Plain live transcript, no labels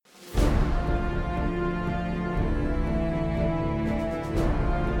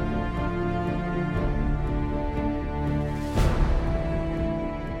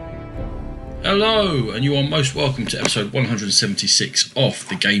Hello, and you are most welcome to episode 176 of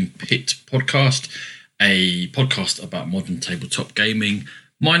the Game Pit podcast, a podcast about modern tabletop gaming.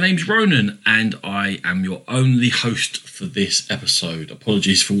 My name's Ronan, and I am your only host for this episode.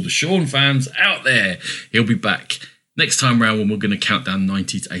 Apologies for all the Sean fans out there. He'll be back next time round when we're going to count down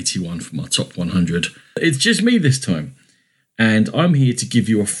 90 to 81 from our top 100. It's just me this time, and I'm here to give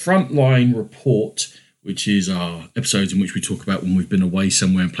you a Frontline report, which is our episodes in which we talk about when we've been away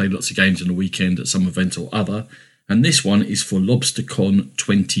somewhere and played lots of games on the weekend at some event or other. And this one is for LoBsterCon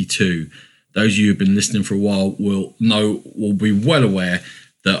 22. Those of you who have been listening for a while will be well aware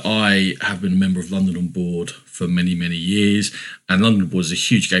that I have been a member of London on Board for many, many years. And London on Board is a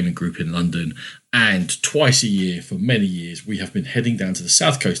huge gaming group in London. And twice a year for many years, we have been heading down to the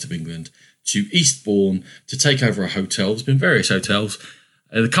south coast of England to Eastbourne to take over a hotel. There's been various hotels.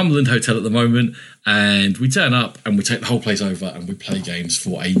 The Cumberland Hotel at the moment, and we turn up and we take the whole place over and we play games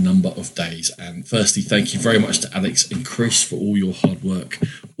for a number of days. And firstly, thank you very much to Alex and Chris for all your hard work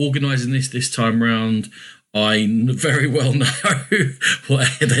organising this time round. I very well know what a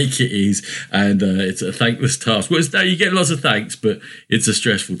headache it is, and it's a thankless task. Well, you get lots of thanks, but it's a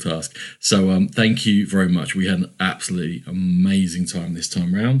stressful task. So thank you very much. We had an absolutely amazing time this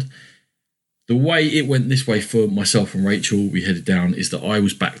time round. The way it went this way for myself and Rachel, we headed down, is that I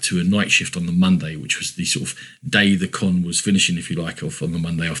was back to a night shift on the Monday, which was the sort of day the con was finishing, if you like, off on the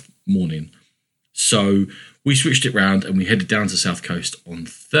Monday morning. So we switched it round and we headed down to the South Coast on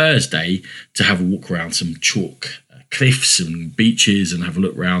Thursday to have a walk around some chalk cliffs and beaches and have a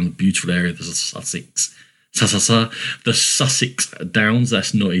look around the beautiful area of the Sussex Downs.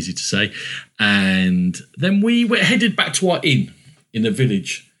 That's not easy to say. And then we headed back to our inn in the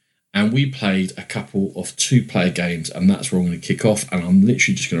village. And we played a couple of two-player games, and that's where I'm going to kick off. And I'm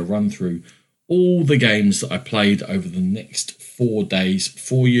literally just going to run through all the games that I played over the next 4 days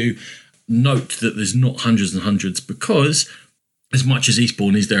for you. Note that there's not hundreds and hundreds, because as much as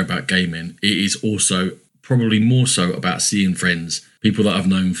Eastbourne is there about gaming, it is also probably more so about seeing friends, people that I've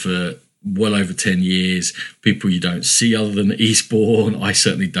known for well over 10 years, people you don't see other than Eastbourne. I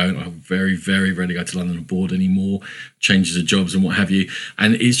certainly don't. I very, very rarely go to London on Board anymore, changes of jobs and what have you.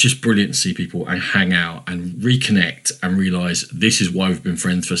 And it's just brilliant to see people and hang out and reconnect and realise this is why we've been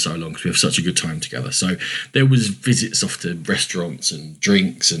friends for so long, because we have such a good time together. So there was visits off to restaurants and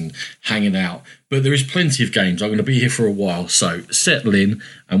drinks and hanging out. But there is plenty of games. I'm going to be here for a while. So settle in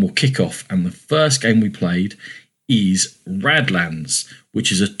and we'll kick off. And the first game we played is Radlands,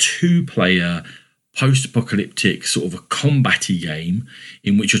 which is a two-player post-apocalyptic sort of a combat-y game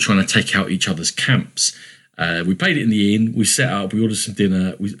in which you're trying to take out each other's camps. We played it in the inn, we set up, we ordered some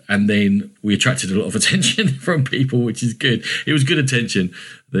dinner, and then we attracted a lot of attention from people, which is good. It was good attention.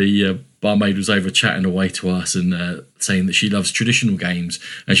 The barmaid was over chatting away to us and saying that she loves traditional games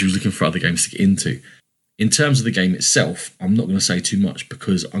and she was looking for other games to get into. In terms of the game itself, I'm not going to say too much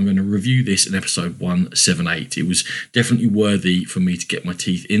because I'm going to review this in episode 178. It was definitely worthy for me to get my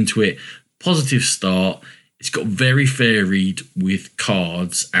teeth into it. Positive start. It's got very varied with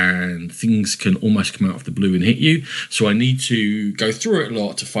cards and things can almost come out of the blue and hit you. So I need to go through it a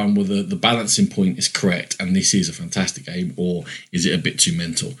lot to find whether the balancing point is correct and this is a fantastic game, or is it a bit too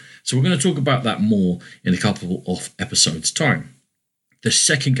mental. So we're going to talk about that more in a couple of episodes' time. The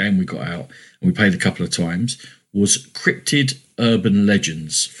second game we got out, and we played a couple of times, was Cryptid Urban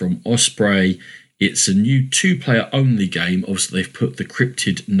Legends from Osprey. It's a new two-player only game. Obviously, they've put the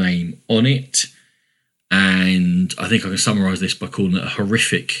Cryptid name on it. And I think I can summarise this by calling it a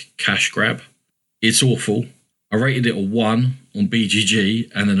horrific cash grab. It's awful. I rated it a 1 on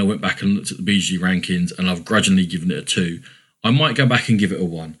BGG, and then I went back and looked at the BGG rankings, and I've grudgingly given it a 2. I might go back and give it a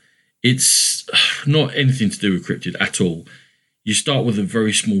 1. It's not anything to do with Cryptid at all. You start with a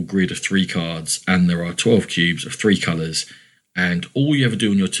very small grid of 3 cards, and there are 12 cubes of 3 colours, and all you ever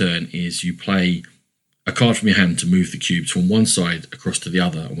do on your turn is you play a card from your hand to move the cubes from one side across to the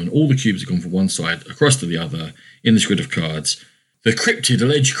other. And when all the cubes have gone from one side across to the other in this grid of cards, the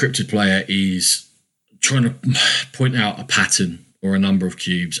alleged cryptid player is trying to point out a pattern or a number of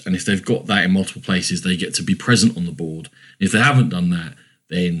cubes, and if they've got that in multiple places, they get to be present on the board. If they haven't done that,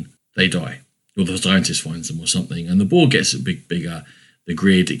 then they die. Or the scientist finds them or something, and the board gets a bit bigger, the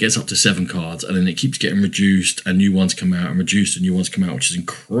grid, it gets up to 7 cards, and then it keeps getting reduced, and new ones come out, and reduced, and new ones come out, which is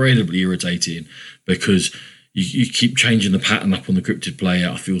incredibly irritating, because you keep changing the pattern up on the cryptid player.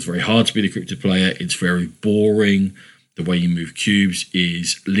 It feels very hard to be the cryptid player. It's very boring. The way you move cubes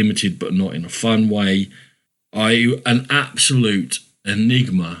is limited, but not in a fun way. An absolute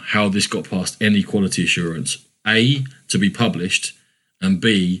enigma how this got past any quality assurance. A, to be published, and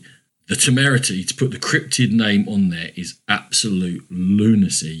B, the temerity to put the cryptid name on there is absolute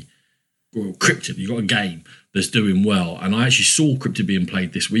lunacy. well, Cryptid, you've got a game that's doing well. And I actually saw Cryptid being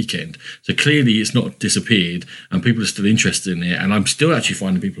played this weekend. So clearly it's not disappeared and people are still interested in it. And I'm still actually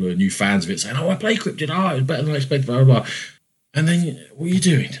finding people who are new fans of it saying, I play Cryptid. It was better than I expected, blah, blah, blah. And then, what are you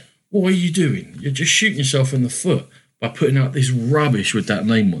doing? What are you doing? You're just shooting yourself in the foot by putting out this rubbish with that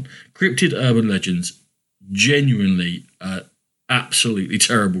name on. Cryptid Urban Legends, genuinely absolutely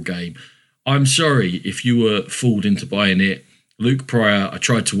terrible game. I'm sorry if you were fooled into buying it. Luke Pryor, I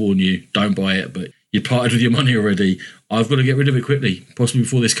tried to warn you, don't buy it, but you parted with your money already. I've got to get rid of it quickly, possibly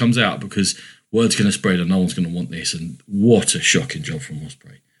before this comes out, because word's going to spread and no one's going to want this. And what a shocking job from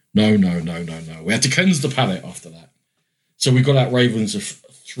Osprey. No. We had to cleanse the palate after that. So we got out Ravens of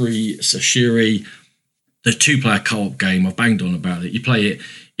 3 Sashiri, the 2-player co-op game. I've banged on about it. You play it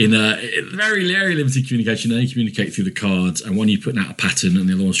in a very, very limited communication. You communicate through the cards, and one you're putting out a pattern and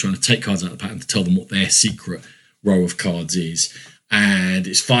the other one's trying to take cards out of the pattern to tell them what their secret row of cards is. And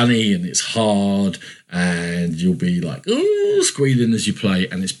it's funny and it's hard, and you'll be like, ooh, squealing as you play,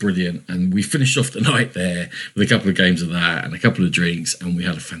 and it's brilliant. And we finished off the night there with a couple of games of that and a couple of drinks, and we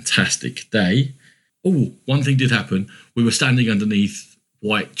had a fantastic day. Oh, one thing did happen. We were standing underneath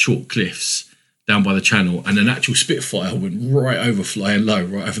white chalk cliffs down by the channel, and an actual Spitfire went right over, flying low,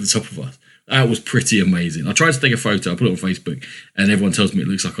 right over the top of us. That was pretty amazing. I tried to take a photo, I put it on Facebook, and everyone tells me it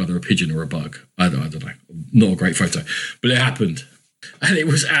looks like either a pigeon or a bug. I don't know. Not a great photo, but it happened. And it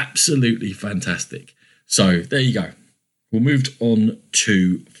was absolutely fantastic. So there you go. We moved on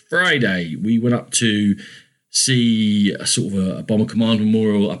to Friday. We went up to see a sort of a Bomber Command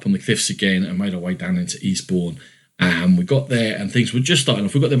Memorial up on the cliffs again, and made our way down into Eastbourne. And we got there and things were just starting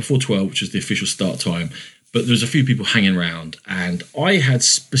off. We got there before 12, which was the official start time. But there was a few people hanging around. And I had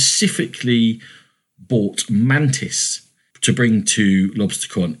specifically bought Mantis to bring to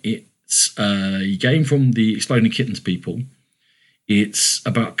LoBsterCon. It's a game from the Exploding Kittens people. It's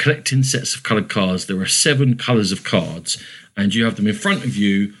about collecting sets of coloured cards. There are 7 colours of cards, and you have them in front of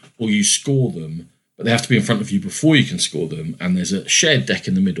you or you score them, but they have to be in front of you before you can score them. And there's a shared deck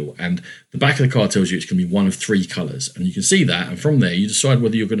in the middle, and the back of the card tells you it's going to be one of 3 colours, and you can see that. And from there, you decide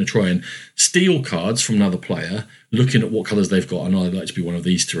whether you're going to try and steal cards from another player, looking at what colours they've got, and I'd like to be one of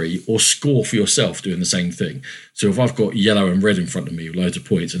these 3, or score for yourself doing the same thing. So if I've got yellow and red in front of me with loads of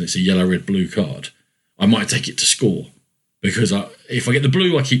points, and it's a yellow, red, blue card, I might take it to score. Because if I get the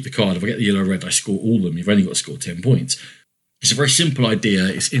blue, I keep the card. If I get the yellow, red, I score all of them. You've only got to score 10 points. It's a very simple idea.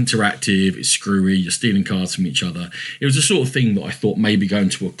 It's interactive. It's screwy. You're stealing cards from each other. It was the sort of thing that I thought maybe going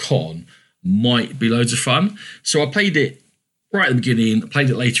to a con might be loads of fun. So I played it right at the beginning, played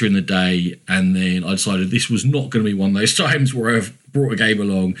it later in the day, and then I decided this was not going to be one of those times where I've brought a game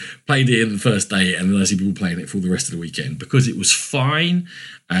along, played it in the first day, and then I see people playing it for the rest of the weekend, because it was fine,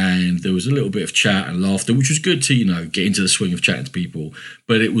 and there was a little bit of chat and laughter, which was good to, get into the swing of chatting to people,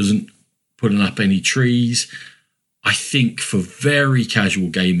 but it wasn't putting up any trees. I think for very casual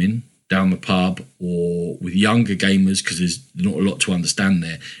gaming down the pub or with younger gamers, because there's not a lot to understand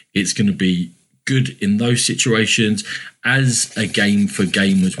there, it's going to be good in those situations. As a game for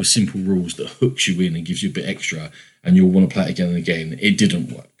gamers with simple rules that hooks you in and gives you a bit extra and you'll want to play it again and again, it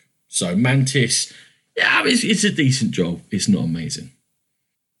didn't work. So Mantis, it's a decent job. It's not amazing.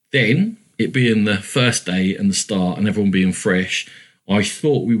 Then, it being the first day and the start and everyone being fresh, I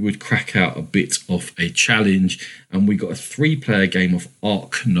thought we would crack out a bit of a challenge, and we got a 3-player game of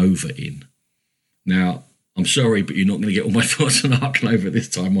Ark Nova in. Now, I'm sorry, but you're not going to get all my thoughts on Ark Nova this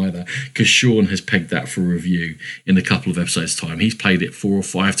time either, because Sean has pegged that for review in a couple of episodes' time. He's played it 4 or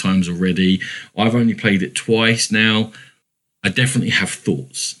 5 times already. I've only played it twice now. I definitely have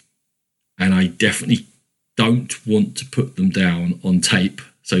thoughts, and I definitely don't want to put them down on tape,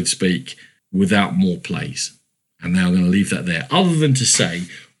 so to speak, without more plays. And now I'm going to leave that there. Other than to say,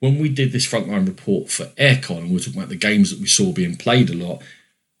 when we did this Frontline report for Aircon, and we were talking about the games that we saw being played a lot,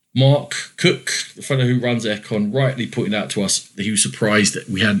 Mark Cook, the fellow who runs Aircon, rightly pointed out to us that he was surprised that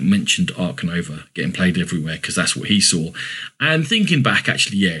we hadn't mentioned Ark Nova getting played everywhere, because that's what he saw. And thinking back,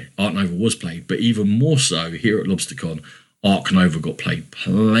 actually, yeah, Ark Nova was played, but even more so here at LoBsterCon, Ark Nova got played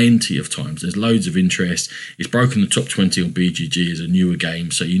plenty of times. There's loads of interest. It's broken the top 20 on BGG as a newer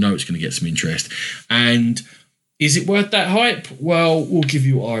game, so you know it's going to get some interest. And is it worth that hype? Well, we'll give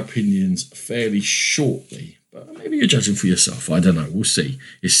you our opinions fairly shortly. But maybe you're judging for yourself. I don't know. We'll see.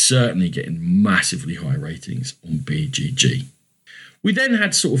 It's certainly getting massively high ratings on BGG. We then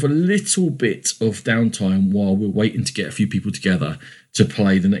had sort of a little bit of downtime while we're waiting to get a few people together to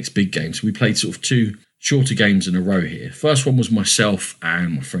play the next big game. So we played sort of two shorter games in a row here. First one was myself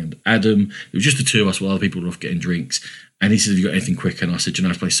and my friend Adam. It was just the two of us while other people were off getting drinks. And he said, have you got anything quick? And I said,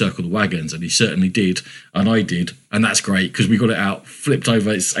 let's play Circle the Wagons. And he certainly did. And I did. And that's great because we got it out, flipped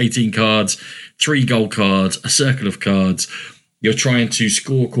over. It's 18 cards, 3 gold cards, a circle of cards. You're trying to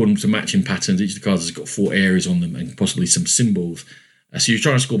score according to matching patterns. Each of the cards has got 4 areas on them and possibly some symbols. So you're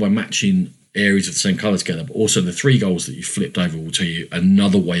trying to score by matching areas of the same colour together, but also the 3 goals that you flipped over will tell you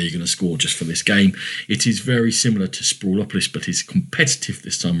another way you're going to score just for this game. It is very similar to Sprawlopolis, but it's competitive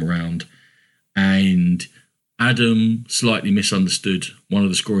this time around. And Adam slightly misunderstood one of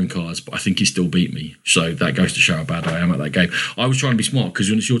the scoring cards, but I think he still beat me. So that goes to show how bad I am at that game. I was trying to be smart because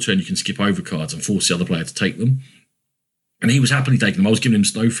when it's your turn, you can skip over cards and force the other player to take them. And he was happily taking them. I was giving him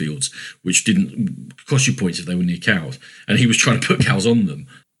snowfields, which didn't cost you points if they were near cows. And he was trying to put cows on them.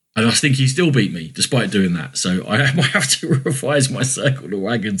 And I think he still beat me, despite doing that. So I might have to revise my Circle the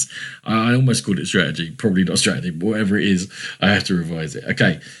Wagons. I almost called it strategy. Probably not strategy, but whatever it is, I have to revise it.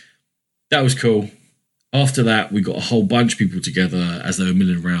 Okay, that was cool. After that, we got a whole bunch of people together as they were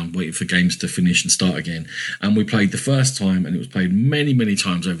milling around, waiting for games to finish and start again. And we played the first time, and it was played many, many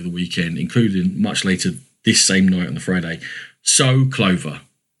times over the weekend, including much later this same night on the Friday. So Clover.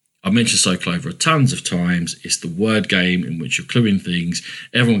 I mentioned So Clover tons of times. It's the word game in which you're cluing things.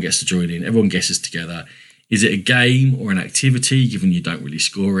 Everyone gets to join in. Everyone guesses together. Is it a game or an activity? Given you don't really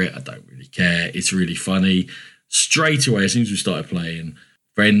score it, I don't really care. It's really funny. Straight away, as soon as we started playing,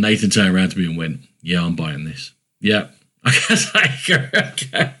 friend Nathan turned around to me and went, yeah, I'm buying this. Yeah. I guess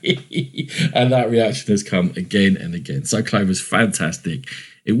okay. And that reaction has come again and again. So Clover's fantastic.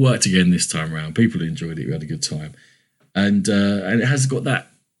 It worked again this time around. People enjoyed it. We had a good time. And it has got that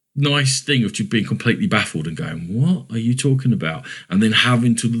nice thing of just being completely baffled and going, what are you talking about? And then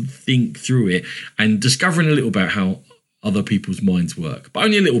having to think through it and discovering a little about how other people's minds work. But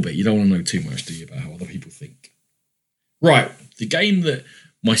only a little bit. You don't want to know too much, do you, about how other people think? Right. The game that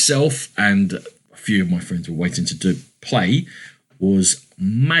myself and a few of my friends were waiting to play was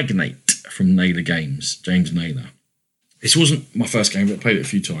Magnate from Naylor Games, James Naylor. This wasn't my first game, but I played it a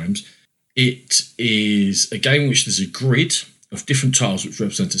few times. It is a game in which there's a grid of different tiles which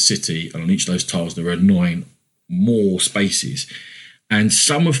represent a city, and on each of those tiles there are 9 more spaces, and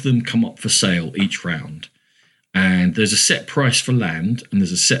some of them come up for sale each round. And there's a set price for land and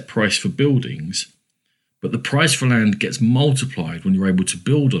there's a set price for buildings, but the price for land gets multiplied when you're able to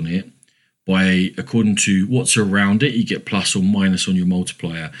build on it by, according to what's around it, you get plus or minus on your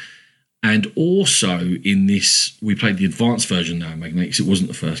multiplier. And also in this, we played the advanced version now, Magnate, because it wasn't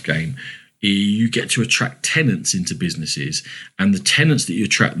the first game. You get to attract tenants into businesses, and the tenants that you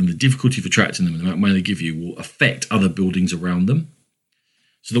attract them, the difficulty of attracting them and the amount of money they give you will affect other buildings around them.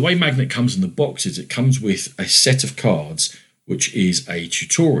 So the way Magnate comes in the box is it comes with a set of cards, which is a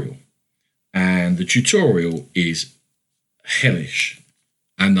tutorial. And the tutorial is hellish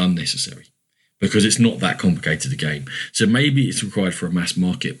and unnecessary because it's not that complicated a game. So maybe it's required for a mass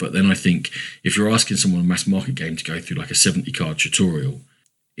market, but then I think if you're asking someone a mass market game to go through like a 70 card tutorial,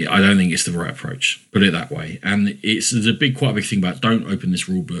 I don't think it's the right approach, put it that way. And there's quite a big thing about don't open this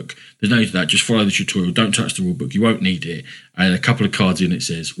rule book. There's no need to that, just follow the tutorial, don't touch the rule book, you won't need it. And a couple of cards in it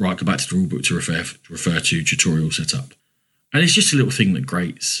says, right, go back to the rule book to refer to tutorial setup. And it's just a little thing that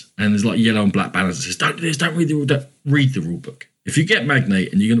grates. And there's like yellow and black banners that says, don't do this, don't read the rule, don't read the rule book. If you get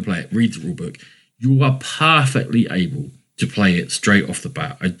Magnate and you're going to play it, read the rule book. You are perfectly able to play it straight off the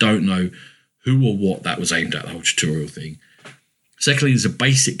bat. I don't know who or what that was aimed at, the whole tutorial thing. Secondly, there's a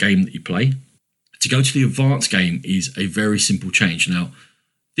basic game that you play. To go to the advanced game is a very simple change. Now,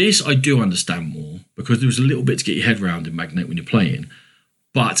 this I do understand more because there was a little bit to get your head around in Magnate when you're playing.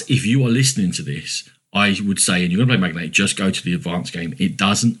 But if you are listening to this, I would say, and you're going to play Magnate, just go to the advanced game. It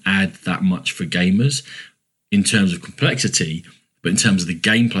doesn't add that much for gamers in terms of complexity, but in terms of the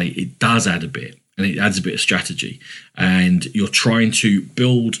gameplay, it does add a bit. And it adds a bit of strategy. And you're trying to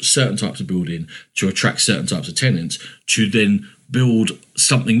build certain types of building to attract certain types of tenants to then build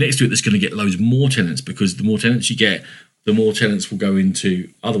something next to it that's going to get loads more tenants, because the more tenants you get, the more tenants will go into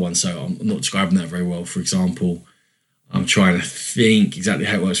other ones. So I'm not describing that very well. For example, I'm trying to think exactly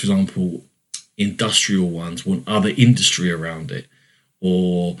how it works. For example, industrial ones want other industry around it,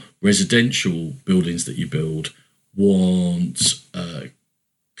 or residential buildings that you build want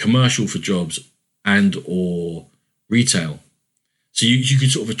commercial for jobs and or retail. So you can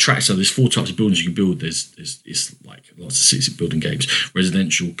sort of attract, so there's 4 types of buildings you can build. It's like lots of city building games: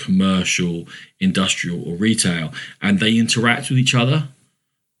 residential, commercial, industrial, or retail, and they interact with each other.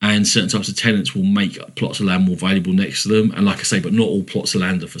 And certain types of tenants will make plots of land more valuable next to them. And like I say, but not all plots of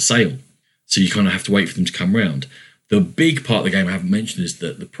land are for sale. So you kind of have to wait for them to come round. The big part of the game I haven't mentioned is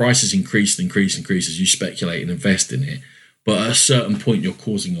that the prices increase as you speculate and invest in it. But at a certain point, you're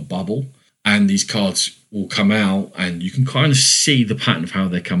causing a bubble, and these cards will come out, and you can kind of see the pattern of how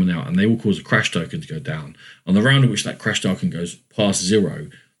they're coming out, and they will cause a crash token to go down. On the round in which that crash token goes past 0,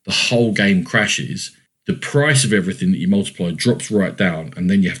 the whole game crashes. The price of everything that you multiply drops right down, and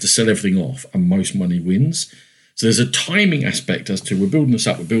then you have to sell everything off, and most money wins. So there's a timing aspect as to we're building this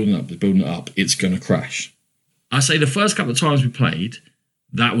up, we're building it up, it's going to crash. I say the first couple of times we played,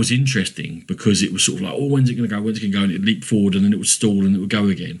 that was interesting because it was sort of like, oh, when's it going to go? When's it going to go? And it leaped forward and then it would stall and it would go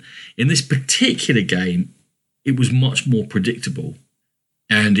again. In this particular game, it was much more predictable.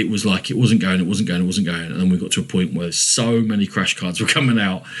 And it was like, it wasn't going. And then we got to a point where so many crash cards were coming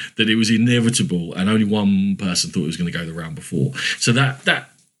out that it was inevitable. And only one person thought it was going to go the round before. So that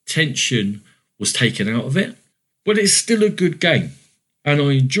tension was taken out of it. But it's still a good game. And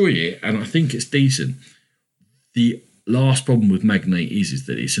I enjoy it. And I think it's decent. The last problem with Magnate is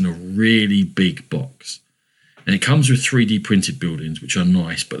that it's in a really big box. And it comes with 3D printed buildings, which are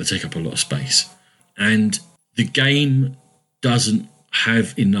nice, but they take up a lot of space. And the game doesn't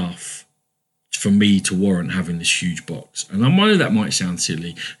have enough for me to warrant having this huge box. And I know that might sound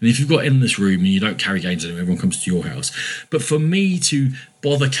silly. And if you've got endless room and you don't carry games anymore, everyone comes to your house. But for me to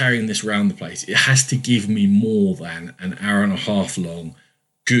bother carrying this around the place, it has to give me more than an hour and a half long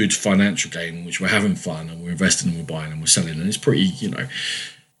good financial game in which we're having fun and we're investing and we're buying and we're selling. And it's pretty,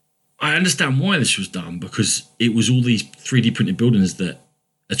 I understand why this was done, because it was all these 3D printed buildings that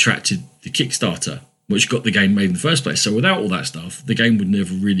attracted the Kickstarter, which got the game made in the first place. So without all that stuff, the game would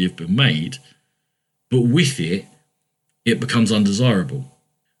never really have been made. But with it, it becomes undesirable.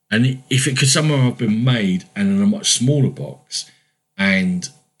 And if it could somehow have been made and in a much smaller box and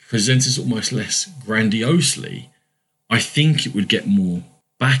presented almost less grandiosely, I think it would get more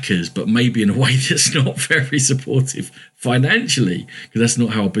backers, but maybe in a way that's not very supportive financially, because that's not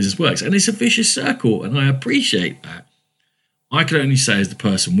how our business works. And it's a vicious circle, and I appreciate that. I can only say, as the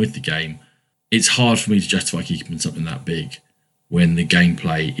person with the game, it's hard for me to justify keeping something that big when the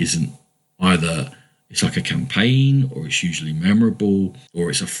gameplay isn't either, it's like a campaign, or it's usually memorable,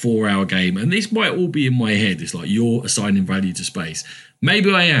 or it's a 4-hour game. And this might all be in my head. It's like you're assigning value to space.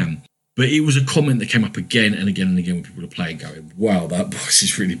 Maybe I am. But it was a comment that came up again and again and again when people are playing, going, wow, that box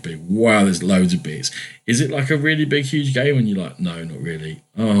is really big. Wow, there's loads of bits. Is it like a really big, huge game? And you're like, no, not really.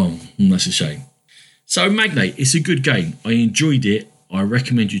 Oh, that's a shame. So Magnate, it's a good game. I enjoyed it. I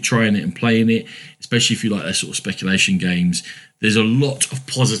recommend you trying it and playing it, especially if you like that sort of speculation games. There's a lot of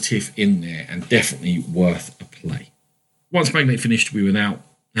positive in there and definitely worth a play. Once Magnate finished, we went out,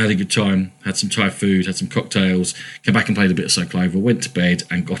 had a good time, had some Thai food, had some cocktails, came back and played a bit of So Clover, went to bed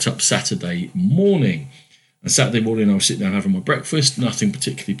and got up Saturday morning. And Saturday morning I was sitting down having my breakfast, nothing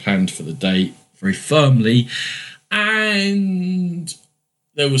particularly planned for the day, very firmly. And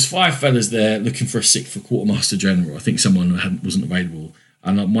there was 5 fellas there looking for a sick for Quartermaster General. I think someone wasn't available.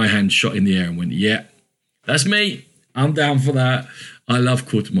 And my hand shot in the air and went, yeah, that's me. I'm down for that. I love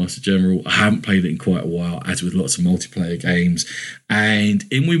Quartermaster General. I haven't played it in quite a while, as with lots of multiplayer games. And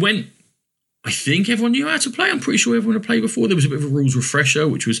in we went. I think everyone knew how to play. I'm pretty sure everyone had played before. There was a bit of a rules refresher,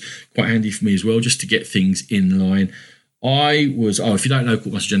 which was quite handy for me as well, just to get things in line. If you don't know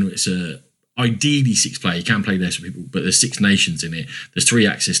Quartermaster General, it's ideally 6 player. You can play less with people, but there's 6 nations in it. There's 3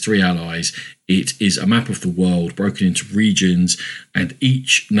 axes, 3 allies. It is a map of the world broken into regions, and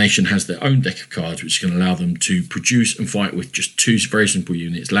each nation has their own deck of cards, which can allow them to produce and fight with just 2 very simple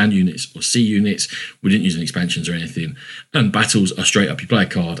units, land units or sea units. We didn't use any expansions or anything. And battles are straight up, you play a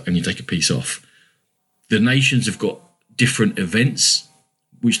card and you take a piece off. The nations have got different events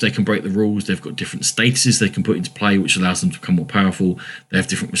which they can break the rules. They've got different statuses they can put into play, which allows them to become more powerful. They have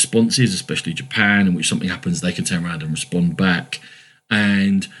different responses, especially Japan, in which something happens, they can turn around and respond back.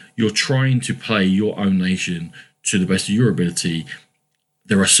 And you're trying to play your own nation to the best of your ability.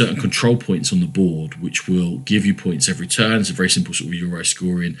 There are certain control points on the board which will give you points every turn. It's a very simple sort of Euro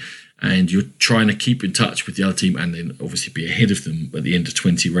scoring. And you're trying to keep in touch with the other team and then obviously be ahead of them at the end of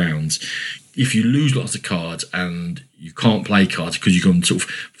 20 rounds. If you lose lots of cards and you can't play cards because you can sort of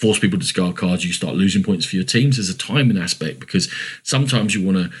force people to discard cards, you start losing points for your teams. There's a timing aspect because sometimes you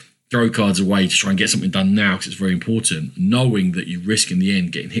want to throw cards away to try and get something done now because it's very important, knowing that you risk in the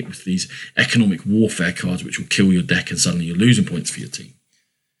end getting hit with these economic warfare cards which will kill your deck and suddenly you're losing points for your team.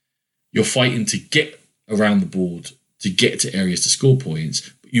 You're fighting to get around the board, to get to areas to score points,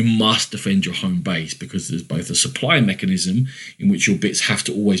 but you must defend your home base because there's both a supply mechanism in which your bits have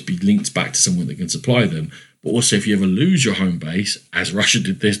to always be linked back to someone that can supply them, but also if you ever lose your home base, as Russia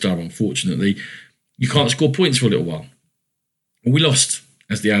did this time unfortunately, you can't score points for a little while. We lost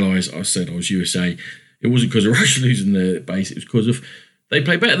as the Allies. I said I was USA. It wasn't because of Russia losing their base, it was because of they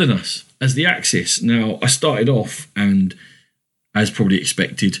play better than us as the Axis. Now, I started off and, as probably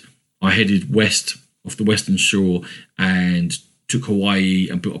expected, I headed west off the western shore and took Hawaii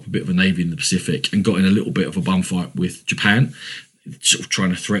and built up a bit of a navy in the Pacific and got in a little bit of a bum fight with Japan, sort of trying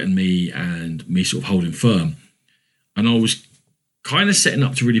to threaten me and me sort of holding firm. And I was kind of setting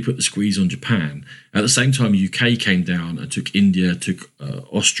up to really put the squeeze on Japan. At the same time, UK came down and took India, took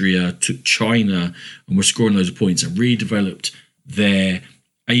Austria, took China, and were scoring loads of points and redeveloped their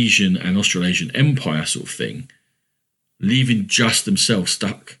Asian and Australasian empire sort of thing, leaving just themselves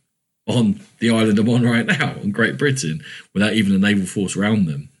stuck on the island I'm on right now, in Great Britain, without even a naval force around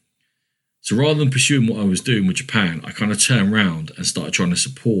them. So rather than pursuing what I was doing with Japan, I kind of turned around and started trying to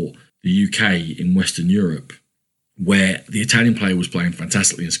support the UK in Western Europe, where the Italian player was playing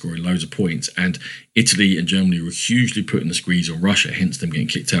fantastically and scoring loads of points, and Italy and Germany were hugely putting the squeeze on Russia, hence them getting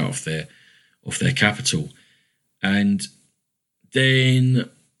kicked out of their capital. And then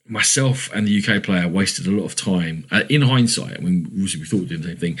myself and the UK player wasted a lot of time, in hindsight, I mean, obviously we thought we were doing the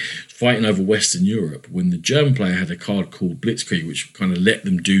same thing, fighting over Western Europe, when the German player had a card called Blitzkrieg, which kind of let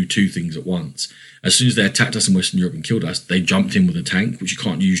them do two things at once. As soon as they attacked us in Western Europe and killed us, they jumped in with a tank, which you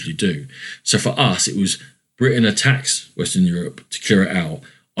can't usually do. So for us, it was Britain attacks Western Europe to clear it out.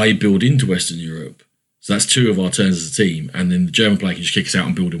 I build into Western Europe. So that's two of our turns as a team. And then the German player can just kick us out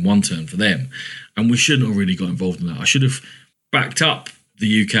and build in one turn for them. And we shouldn't have really got involved in that. I should have backed up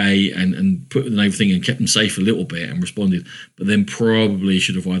the UK and put in everything and kept them safe a little bit and responded, but then probably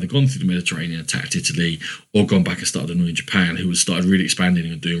should have either gone through the Mediterranean, attacked Italy, or gone back and started annoying Japan, who had started really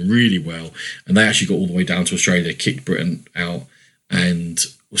expanding and doing really well. And they actually got all the way down to Australia. They kicked Britain out and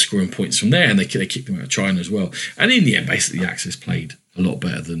were scoring points from there, and they kicked them out of China as well. And in the end, basically, the Axis played a lot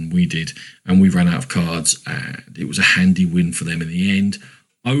better than we did, and we ran out of cards, and it was a handy win for them in the end.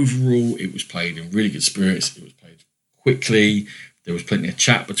 Overall, it was played in really good spirits. It was played quickly. There was plenty of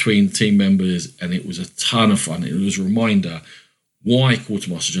chat between team members, and it was a ton of fun. It was a reminder why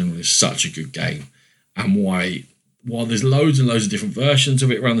Quartermaster General is such a good game, and why, while there's loads and loads of different versions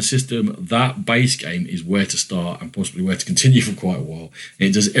of it around the system, that base game is where to start and possibly where to continue for quite a while. And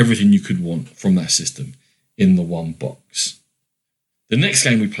it does everything you could want from that system in the one box. The next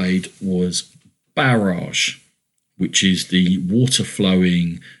game we played was Barrage, which is the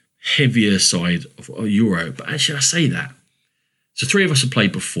water-flowing, heavier side of Euro. But actually, I say that. So three of us had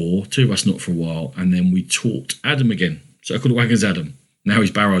played before, two of us not for a while, and then we taught Adam again. So I called it Wagons Adam. Now he's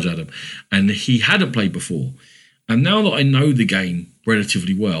Barrage Adam. And he hadn't played before. And now that I know the game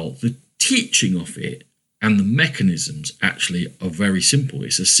relatively well, the teaching of it and the mechanisms actually are very simple.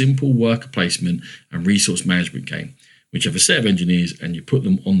 It's a simple worker placement and resource management game, which have a set of engineers and you put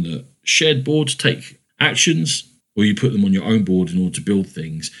them on the shared board to take actions, or you put them on your own board in order to build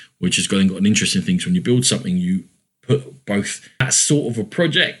things, which has got an interesting thing. So when you build something, you put both that sort of a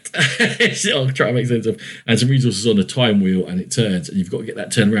project, I'll try to make sense of, and some resources on a time wheel, and it turns, and you've got to get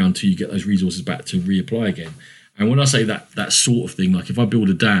that turned around until you get those resources back to reapply again. And when I say that sort of thing, like if I build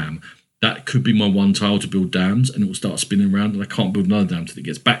a dam, that could be my one tile to build dams, and it will start spinning around, and I can't build another dam until it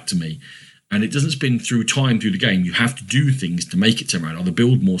gets back to me. And it doesn't spin through time through the game. You have to do things to make it turn around, either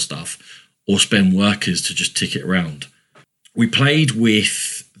build more stuff or spend workers to just tick it around. We played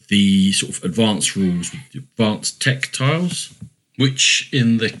with the sort of advanced rules, with the advanced tech tiles, which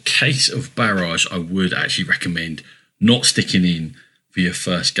in the case of Barrage, I would actually recommend not sticking in for your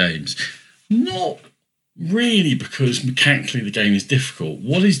first games. Not really because mechanically the game is difficult.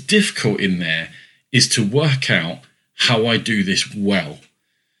 What is difficult in there is to work out how I do this well.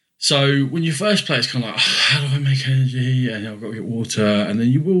 So when you first play, it's kind of like, how do I make energy? And I've got to get water. And then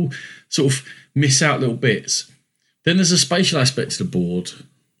you will sort of miss out little bits. Then there's a spatial aspect to the board,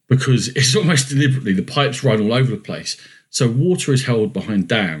 because it's almost deliberately, the pipes run all over the place. So water is held behind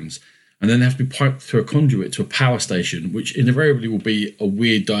dams, and then they have to be piped through a conduit to a power station, which invariably will be a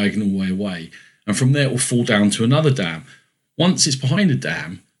weird diagonal way away. And from there, it will fall down to another dam. Once it's behind a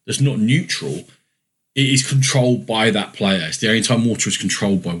dam that's not neutral, it is controlled by that player. It's the only time water is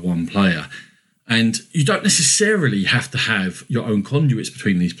controlled by one player. And you don't necessarily have to have your own conduits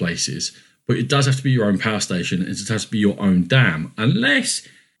between these places, but it does have to be your own power station, and it has to be your own dam, unless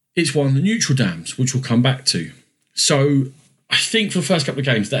it's one of the neutral dams, which we'll come back to. So I think for the first couple of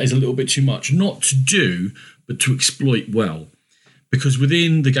games, that is a little bit too much, not to do, but to exploit well. Because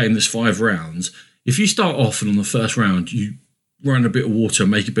within the game, there's 5 rounds. If you start off and on the first round, you run a bit of water,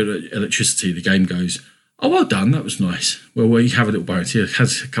 make a bit of electricity, the game goes, oh, well done, that was nice. Well, you have a little bonus here, it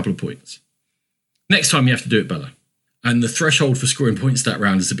has a couple of points. Next time, you have to do it better. And the threshold for scoring points that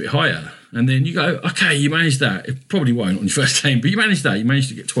round is a bit higher. And then you go, okay, you managed that. It probably won't on your first game, but you managed that. You managed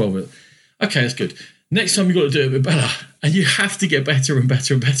to get 12. Okay, that's good. Next time you've got to do it a bit better. And you have to get better and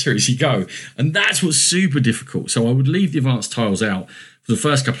better and better as you go. And that's what's super difficult. So I would leave the advanced tiles out for the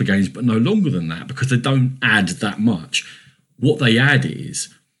first couple of games, but no longer than that, because they don't add that much. What they add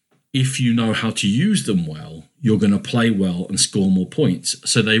is, if you know how to use them well, you're going to play well and score more points.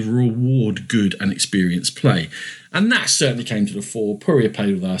 So they reward good and experienced play. And that certainly came to the fore. Poirier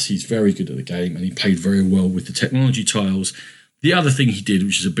played with us. He's very good at the game, and he played very well with the technology tiles. The other thing he did,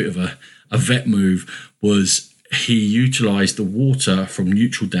 which is a bit of a vet move, was he utilised the water from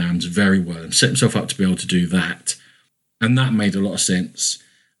neutral dams very well and set himself up to be able to do that. And that made a lot of sense.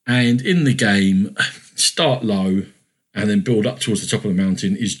 And in the game, start low and then build up towards the top of the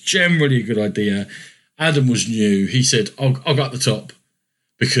mountain is generally a good idea. Adam was new. He said, I'll go up the top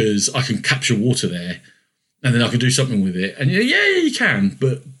because I can capture water there and then I can do something with it. And yeah, you can.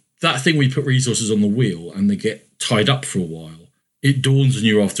 But that thing where you put resources on the wheel and they get tied up for a while, it dawns on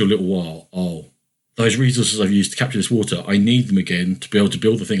you after a little while, oh, those resources I've used to capture this water, I need them again to be able to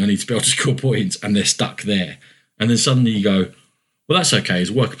build the thing I need to be able to score points, and they're stuck there. And then suddenly you go, well, that's okay. It's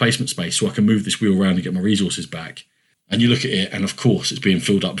a worker placement space, so I can move this wheel around and get my resources back. And you look at it, and of course, it's being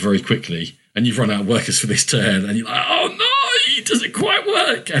filled up very quickly, and you've run out of workers for this turn, and you're like, oh no, it doesn't quite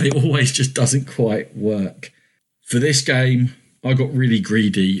work. And it always just doesn't quite work. For this game, I got really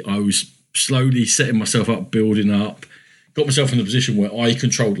greedy. I was slowly setting myself up, building up, got myself in a position where I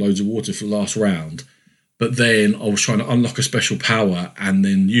controlled loads of water for the last round, but then I was trying to unlock a special power and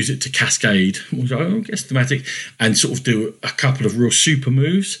then use it to cascade, which I guess thematic, and sort of do a couple of real super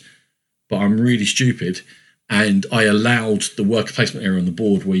moves, but I'm really stupid. And I allowed the worker placement area on the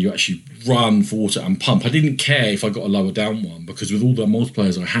board where you actually run for water and pump. I didn't care if I got a lower down one, because with all the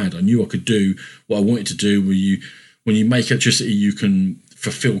multipliers I had, I knew I could do what I wanted to do, where when you make electricity, you can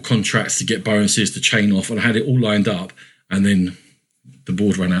fulfill contracts to get bonuses to chain off, and I had it all lined up. And then the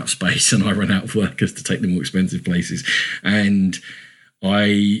board ran out of space and I ran out of workers to take the more expensive places. And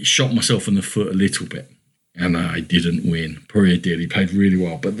I shot myself in the foot a little bit and I didn't win. Poirier did. He played really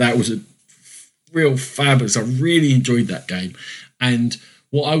well. But that was a real fabulous. I really enjoyed that game. And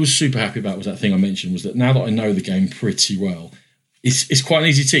what I was super happy about was that thing I mentioned, was that now that I know the game pretty well, it's quite an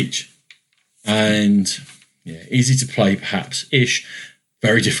easy teach. And yeah, easy to play perhaps-ish,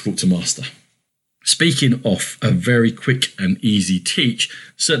 very difficult to master. Speaking of a very quick and easy teach,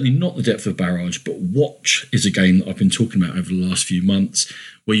 certainly not the depth of Barrage, but Watch is a game that I've been talking about over the last few months,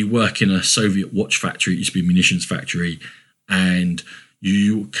 where you work in a Soviet watch factory. It used to be a munitions factory, and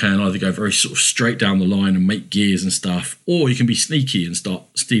you can either go very sort of straight down the line and make gears and stuff, or you can be sneaky and start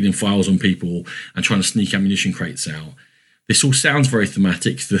stealing files on people and trying to sneak ammunition crates out. This all sounds very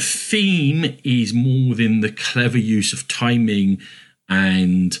thematic. The theme is more within the clever use of timing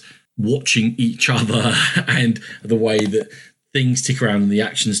and watching each other and the way that things tick around and the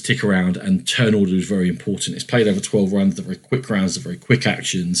actions tick around, and turn order is very important. It's played over 12 rounds. They're very quick rounds. They're very quick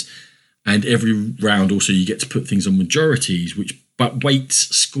actions. And every round also you get to put things on majorities, but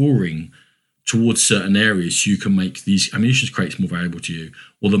weights scoring towards certain areas. So you can make these ammunition crates more valuable to you,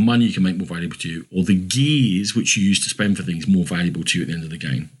 or the money you can make more valuable to you, or the gears which you use to spend for things more valuable to you at the end of the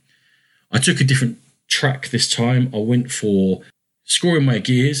game. I took a different track this time. I went for scoring my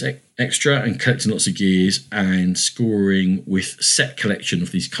gears extra and collecting lots of gears, and scoring with set collection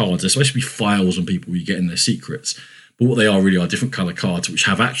of these cards. They're supposed to be files on people you get in their secrets, but what they are really are different colour cards which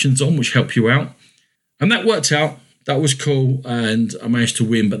have actions on, which help you out. And that worked out. That was cool, and I managed to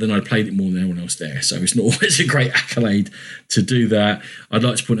win, but then I played it more than anyone else there, so it's not always a great accolade to do that. I'd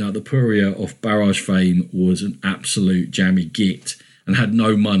like to point out that Poirier of Barrage fame was an absolute jammy git, and had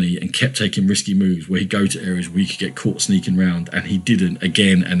no money and kept taking risky moves where he'd go to areas where he could get caught sneaking around, and he didn't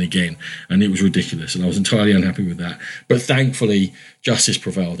again and again, and it was ridiculous, and I was entirely unhappy with that. But thankfully, justice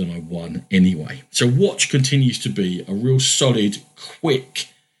prevailed and I won anyway. So Watch continues to be a real solid, quick,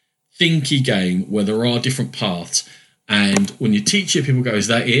 thinky game where there are different paths, and when you teach it, people go, is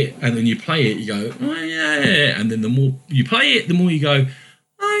that it? And then you play it, you go, oh yeah, and then the more you play it, the more you go,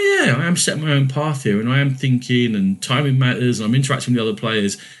 oh yeah, I am setting my own path here, and I am thinking, and timing matters, and I'm interacting with the other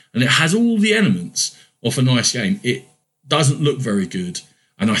players, and it has all the elements of a nice game. It doesn't look very good,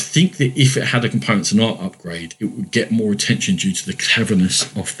 and I think that if it had a components and art upgrade, it would get more attention due to the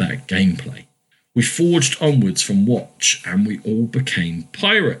cleverness of that gameplay. We forged onwards from Watch, and we all became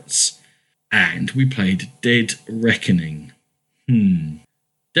pirates, and we played Dead Reckoning.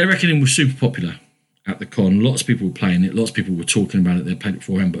 Dead Reckoning was super popular at the con. Lots of people were playing it. Lots of people were talking about it. They played it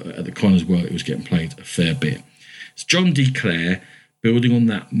beforehand, but at the con as well, it was getting played a fair bit. It's John D. Clare building on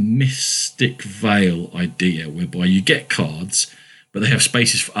that Mystic Veil idea, whereby you get cards, but they have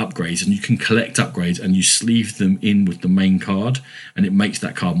spaces for upgrades, and you can collect upgrades and you sleeve them in with the main card, and it makes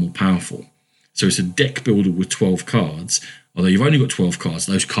that card more powerful. So it's a deck builder with 12 cards. Although you've only got 12 cards,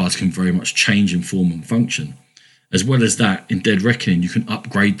 those cards can very much change in form and function. As well as that, in Dead Reckoning, you can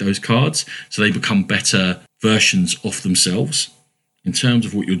upgrade those cards so they become better versions of themselves. In terms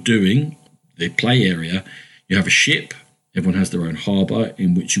of what you're doing, the play area, you have a ship. Everyone has their own harbour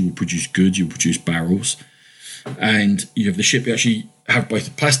in which you will produce goods, you will produce barrels. And you have the ship, you actually have both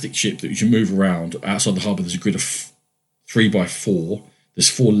a plastic ship that you can move around. Outside the harbour, there's a grid of 3x4. There's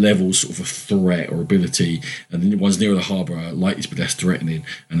 4 levels sort of a threat or ability. And then the ones near the harbour are likely to be less threatening,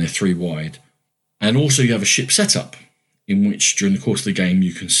 and they're 3 wide. And also you have a ship setup in which during the course of the game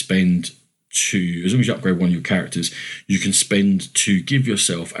you can spend to, as long as you upgrade one of your characters, you can spend to give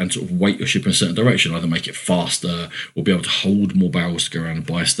yourself and sort of weight your ship in a certain direction, either make it faster or be able to hold more barrels to go around and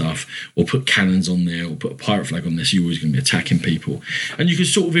buy stuff, or put cannons on there, or put a pirate flag on there so you're always going to be attacking people. And you can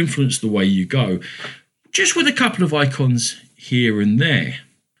sort of influence the way you go, just with a couple of icons here and there.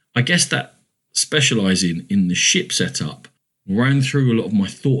 I guess that specialising in the ship setup ran through a lot of my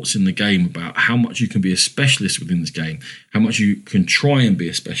thoughts in the game about how much you can be a specialist within this game, how much you can try and be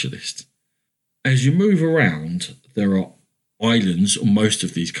a specialist. As you move around, there are islands, or most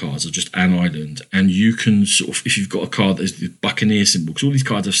of these cards are just an island, and you can sort of, if you've got a card that has the Buccaneer symbol, because all these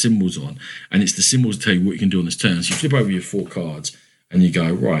cards have symbols on, and it's the symbols that tell you what you can do on this turn. So you flip over your 4 cards, and you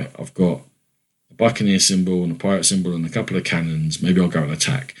go, right, I've got a Buccaneer symbol and a pirate symbol and a couple of cannons, maybe I'll go and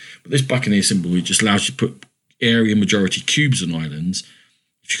attack. But this Buccaneer symbol, it just allows you to put area majority cubes on islands.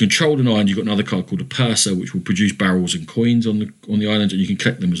 If you control an island, you've got another card called a purser, which will produce barrels and coins on the island, and you can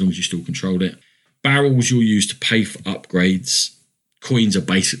collect them as long as you still control it. Barrels you'll use to pay for upgrades. Coins are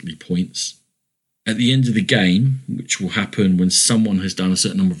basically points. At the end of the game, which will happen when someone has done a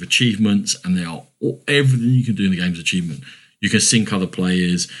certain number of achievements, and they are everything you can do in the game is achievement. You can sync other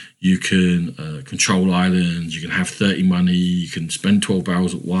players, you can control islands, you can have 30 money, you can spend 12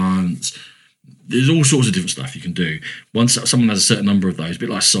 barrels at once. There's all sorts of different stuff you can do. Once someone has a certain number of those, a bit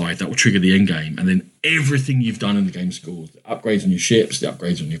like Scythe, that will trigger the end game, and then everything you've done in the game scores. The upgrades on your ships, the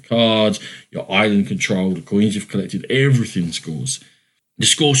upgrades on your cards, your island control, the coins you've collected, everything scores. The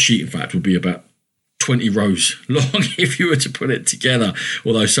score sheet, in fact, would be about 20 rows long if you were to put it together,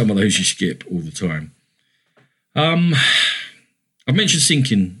 although some of those you skip all the time. I've mentioned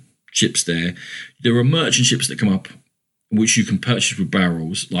sinking ships there. There are merchant ships that come up which you can purchase with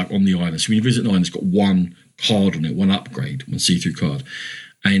barrels, like on the island. So when you visit an island, it's got one card on it, one upgrade, one see-through card.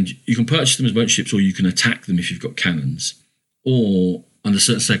 And you can purchase them as merchant ships, or you can attack them if you've got cannons. Or, under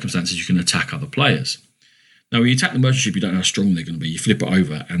certain circumstances, you can attack other players. Now, when you attack the merchant ship, you don't know how strong they're going to be. You flip it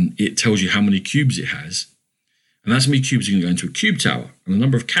over, and it tells you how many cubes it has. And that's how many cubes are going to go into a cube tower. And the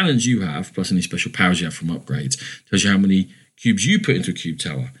number of cannons you have, plus any special powers you have from upgrades, tells you how many cubes you put into a cube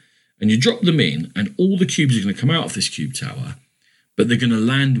tower. And you drop them in, and all the cubes are going to come out of this cube tower, but they're going to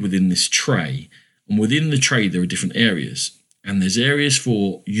land within this tray. And within the tray, there are different areas. And there's areas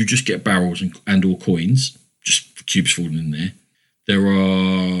for you just get barrels and or coins, just for cubes falling in there. There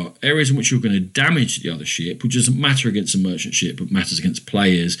are areas in which you're going to damage the other ship, which doesn't matter against a merchant ship, but matters against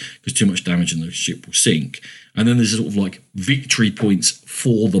players, because too much damage and the ship will sink. And then there's sort of like victory points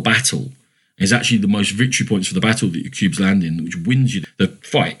for the battle. It's actually the most victory points for the battle that your cubes land in, which wins you the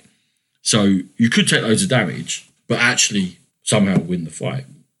fight. So you could take loads of damage, but actually somehow win the fight.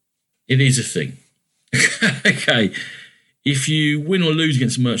 It is a thing. Okay. If you win or lose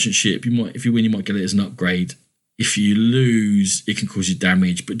against a merchant ship, if you win, you might get it as an upgrade. If you lose, it can cause you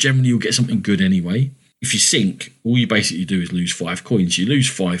damage, but generally you'll get something good anyway. If you sink, all you basically do is lose 5 coins. You lose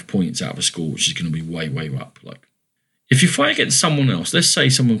 5 points out of a score, which is going to be way, way up. Like, if you fight against someone else, let's say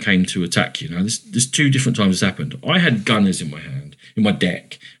someone came to attack you. Now, there's 2 different times this happened. I had gunners in my hand, in my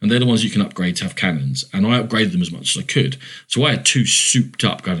deck, and they're the ones you can upgrade to have cannons, and I upgraded them as much as I could. So I had 2 souped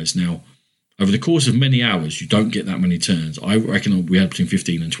up gunners. Now, over the course of many hours, you don't get that many turns. I reckon we had between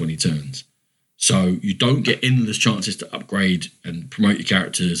 15 and 20 turns. So you don't get endless chances to upgrade and promote your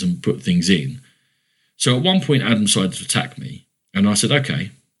characters and put things in. So at one point, Adam decided to attack me, and I said, okay,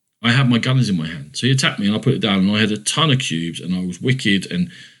 I have my gunners in my hand. So he attacked me, and I put it down, and I had a ton of cubes, and I was wicked,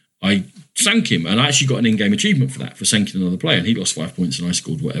 and I sank him, and I actually got an in-game achievement for that, for sanking another player, and he lost 5 points, and I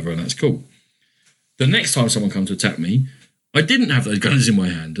scored whatever, and that's cool. The next time someone comes to attack me, I didn't have those gunners in my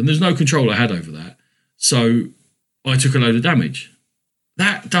hand, and there's no control I had over that, so I took a load of damage.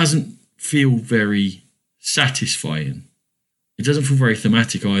 That doesn't feel very satisfying. It doesn't feel very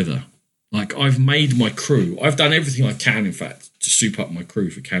thematic either. Like, I've made my crew. I've done everything I can, in fact, to soup up my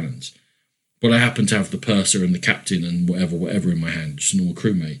crew for cannons. But I happen to have the purser and the captain and whatever in my hand, just a normal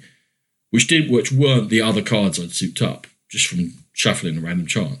crewmate, which weren't the other cards I'd souped up, just from shuffling a random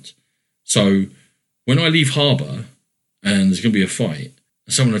chance. So when I leave harbour and there's going to be a fight,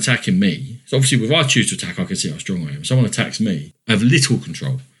 someone attacking me. So obviously, if I choose to attack, I can see how strong I am. Someone attacks me, I have little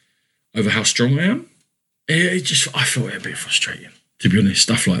control over how strong I am. I feel it a bit frustrating, to be honest.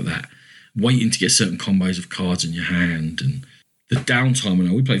 Stuff like that, waiting to get certain combos of cards in your hand, and the downtime. I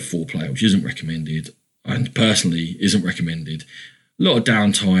know we play 4-player, which isn't recommended, and personally isn't recommended. A lot of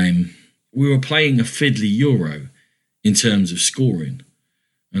downtime. We were playing a fiddly Euro in terms of scoring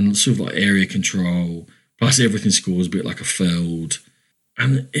and sort of like area control. Plus, everything scores a bit like a Feld.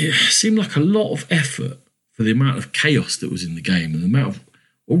 And it seemed like a lot of effort for the amount of chaos that was in the game and the amount of,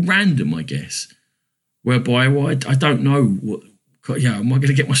 or random, I guess, whereby I don't know what, am I going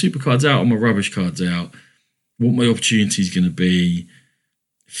to get my super cards out or my rubbish cards out? What my opportunity is going to be?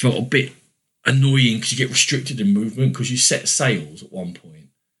 It felt a bit annoying because you get restricted in movement because you set sails at one point.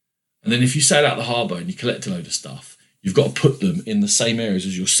 And then if you sail out the harbour and you collect a load of stuff, you've got to put them in the same areas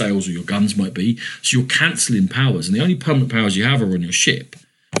as your sails or your guns might be. So you're cancelling powers. And the only permanent powers you have are on your ship.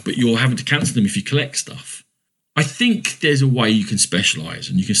 But you're having to cancel them if you collect stuff. I think there's a way you can specialise.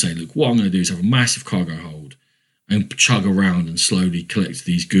 And you can say, look, what I'm going to do is have a massive cargo hold and chug around and slowly collect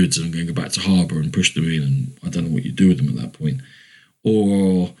these goods. And I'm going to go back to harbour and push them in. And I don't know what you do with them at that point.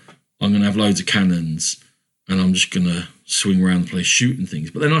 Or I'm going to have loads of cannons and I'm just going to swing around the place shooting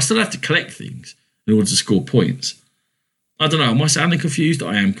things. But then I still have to collect things in order to score points. I don't know. Am I sounding confused?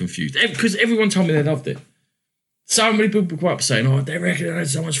 I am confused. Because everyone told me they loved it. So many people come up saying, they reckon I had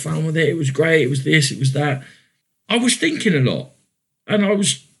so much fun with it. It was great. It was this. It was that. I was thinking a lot. And I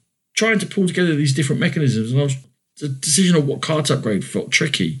was trying to pull together these different mechanisms. And the decision of what card to upgrade felt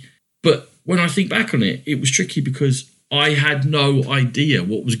tricky. But when I think back on it, it was tricky because I had no idea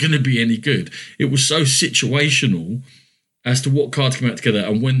what was going to be any good. It was so situational as to what cards came out together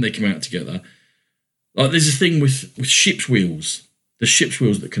and when they came out together. Like there's a thing with ship's wheels. There's ship's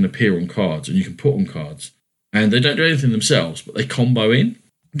wheels that can appear on cards and you can put on cards. And they don't do anything themselves, but they combo in.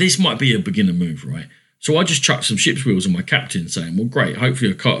 This might be a beginner move, right? So I just chucked some ship's wheels on my captain saying, well, great,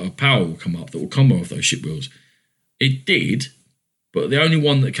 hopefully a power will come up that will combo with those ship wheels. It did, but the only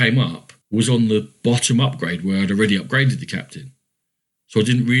one that came up was on the bottom upgrade where I'd already upgraded the captain. So I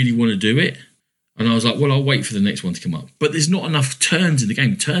didn't really want to do it. And I was like, well, I'll wait for the next one to come up. But there's not enough turns in the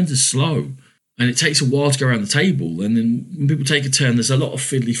game. Turns are slow. And it takes a while to go around the table. And then when people take a turn, there's a lot of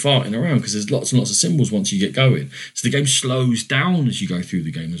fiddly farting around because there's lots and lots of symbols once you get going. So the game slows down as you go through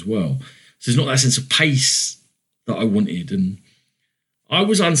the game as well. So there's not that sense of pace that I wanted. And I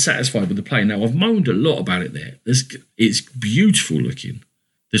was unsatisfied with the play. Now, I've moaned a lot about it there. It's beautiful looking.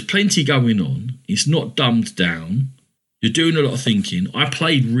 There's plenty going on. It's not dumbed down. You're doing a lot of thinking. I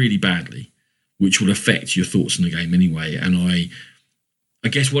played really badly, which will affect your thoughts on the game anyway. And I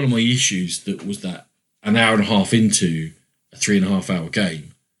guess one of my issues was that an hour and a half into a 3.5 hour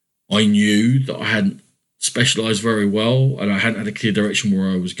game, I knew that I hadn't specialised very well and I hadn't had a clear direction where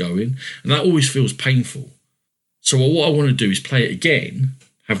I was going. And that always feels painful. So what I want to do is play it again,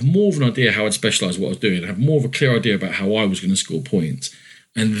 have more of an idea how I'd specialise what I was doing, have more of a clear idea about how I was going to score points,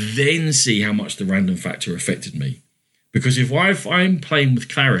 and then see how much the random factor affected me. Because if I'm playing with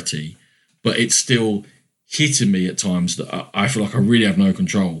clarity, but it's still hitting me at times that I feel like I really have no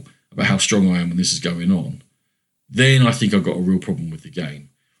control about how strong I am when this is going on, then I think I've got a real problem with the game.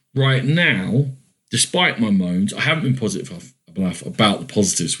 Right now, despite my moans, I haven't been positive enough about the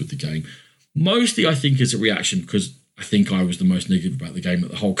positives with the game. Mostly, I think, is a reaction because I think I was the most negative about the game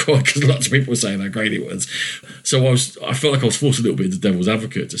at the whole con because lots of people were saying how great it was. So I felt like I was forced a little bit into devil's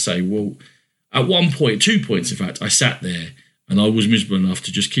advocate to say, well, at 1 point, 2 points, in fact, I sat there and I was miserable enough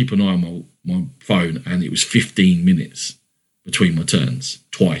to just keep an eye on my phone, and it was 15 minutes between my turns,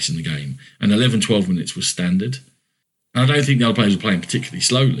 twice in the game. And 11, 12 minutes was standard. And I don't think the other players were playing particularly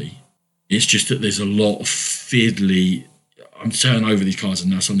slowly. It's just that there's a lot of fiddly... I'm turning over these cards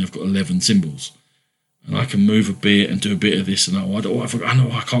and now suddenly I've got 11 symbols. And I can move a bit and do a bit of this and that. I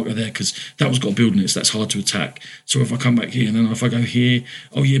know I can't go there because that one's got a building in it, so that's hard to attack. So if I come back here and then if I go here,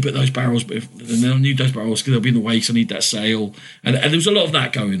 but those barrels, and then I need those barrels because they'll be in the way, so I need that sail. And there was a lot of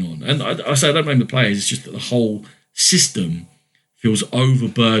that going on. And I say I don't blame the players, it's just that the whole system feels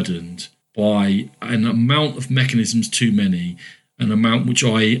overburdened by an amount of mechanisms too many, an amount which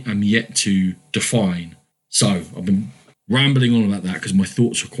I am yet to define. So I've been rambling on about that because my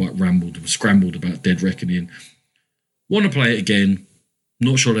thoughts are quite scrambled about Dead Reckoning. Want to play it again.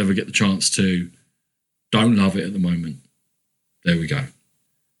 Not sure I'll ever get the chance to. Don't love it at the moment. There we go.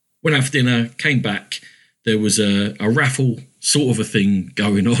 Went out for dinner, came back. There was a raffle sort of a thing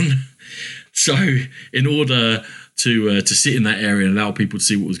going on. So in order to sit in that area and allow people to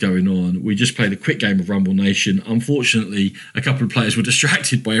see what was going on. We just played a quick game of Rumble Nation. Unfortunately, a couple of players were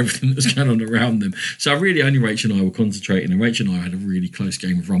distracted by everything that was going on around them. So really only Rach and I were concentrating, and Rach and I had a really close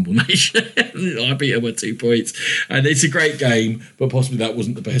game of Rumble Nation. I beat her by 2 points. And it's a great game, but possibly that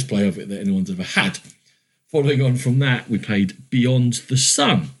wasn't the best play of it that anyone's ever had. Following on from that, we played Beyond the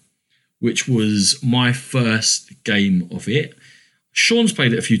Sun, which was my first game of it. Sean's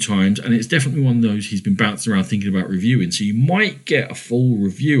played it a few times, and it's definitely one of those he's been bouncing around thinking about reviewing. So you might get a full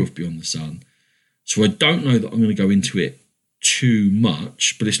review of Beyond the Sun. So I don't know that I'm going to go into it too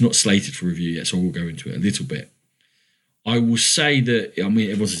much, but it's not slated for review yet, so I will go into it a little bit. I will say that, I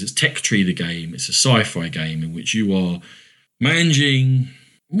mean, everyone says it's Tech Tree, the game. It's a sci-fi game in which you are managing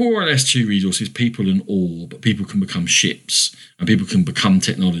more or less 2 resources, people and ore, but people can become ships and people can become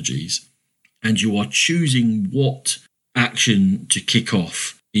technologies. And you are choosing what action to kick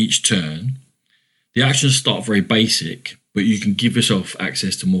off each turn. The actions start very basic, but you can give yourself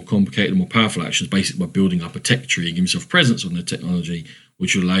access to more complicated and more powerful actions basically by building up a tech tree and giving yourself presence on the technology,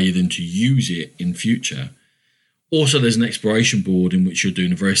 which will allow you then to use it in future. Also, there's an exploration board in which you're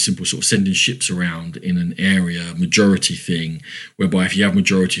doing a very simple sort of sending ships around in an area majority thing, whereby if you have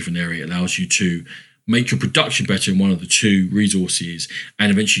majority of an area, it allows you to make your production better in one of the 2 resources,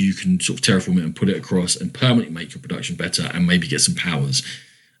 and eventually you can sort of terraform it and put it across and permanently make your production better and maybe get some powers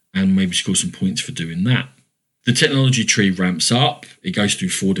and maybe score some points for doing that. The technology tree ramps up. It goes through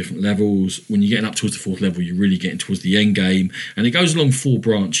 4 different levels. When you're getting up towards the 4th level, you're really getting towards the end game, and it goes along 4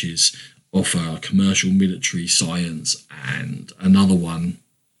 branches of commercial, military, science, and another one,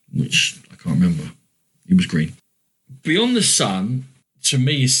 which I can't remember. It was green. Beyond the Sun, to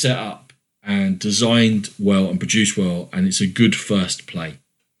me, is set up and designed well and produced well, and it's a good first play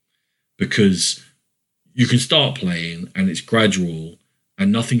because you can start playing and it's gradual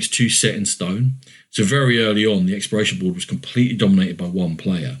and nothing's too set in stone. So very early on, the exploration board was completely dominated by one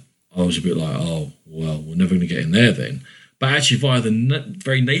player. I was a bit like, oh, well, we're never going to get in there then. But actually, via the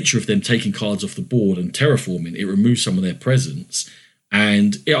very nature of them taking cards off the board and terraforming, it removed some of their presence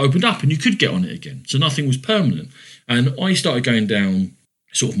and it opened up and you could get on it again. So nothing was permanent. And I started going down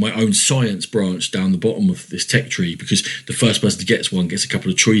sort of my own science branch down the bottom of this tech tree, because the first person to get one gets a couple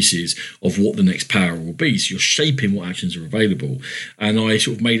of choices of what the next power will be. So you're shaping what actions are available. And I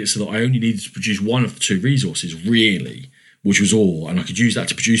sort of made it so that I only needed to produce one of the 2 resources, really, which was ore. And I could use that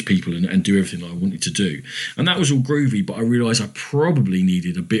to produce people and do everything I wanted to do. And that was all groovy, but I realised I probably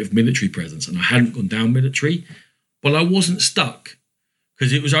needed a bit of military presence. And I hadn't gone down military, but I wasn't stuck,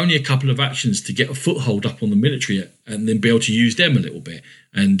 because it was only a couple of actions to get a foothold up on the military and then be able to use them a little bit.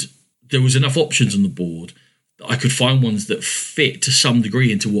 And there was enough options on the board that I could find ones that fit to some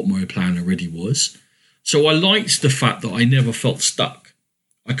degree into what my plan already was. So I liked the fact that I never felt stuck.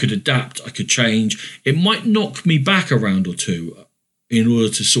 I could adapt, I could change. It might knock me back a round or 2 in order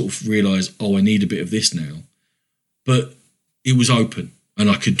to sort of realise, oh, I need a bit of this now. But it was open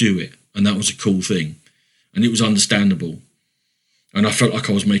and I could do it. And that was a cool thing. And it was understandable. And I felt like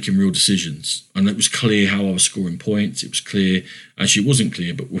I was making real decisions. And it was clear how I was scoring points. It was clear. Actually, it wasn't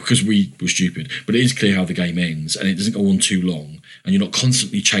clear, but because we were stupid. But it is clear how the game ends. And it doesn't go on too long. And you're not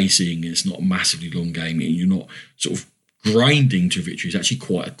constantly chasing. It's not a massively long game. And you're not sort of grinding to a victory. It's actually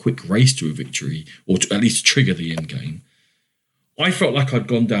quite a quick race to a victory. Or to, at least to trigger the end game. I felt like I'd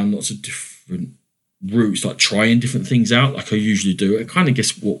gone down lots of different routes, like trying different things out like I usually do. I kind of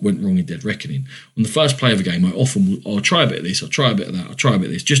guess what went wrong in Dead Reckoning. On the first play of a game, I'll try a bit of this, I'll try a bit of that, I'll try a bit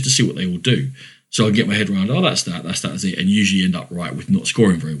of this, just to see what they all do. So I get my head around, oh, that's that's it, and usually end up right with not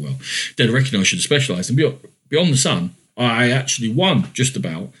scoring very well. Dead Reckoning I should have specialised. And Beyond the Sun, I actually won just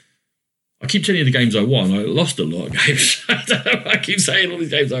about. I keep telling you the games I won. I lost a lot of games. I keep saying all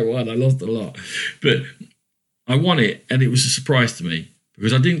these games I won. I lost a lot. But I won it, and it was a surprise to me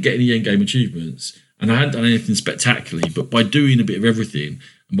because I didn't get any end-game achievements. And I hadn't done anything spectacularly, but by doing a bit of everything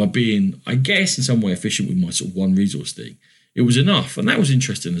and by being, I guess, in some way efficient with my sort of one resource thing, it was enough. And that was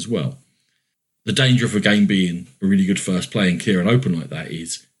interesting as well. The danger of a game being a really good first play and clear and open like that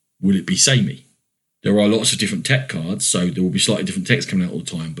is, will it be samey? There are lots of different tech cards, so there will be slightly different techs coming out all the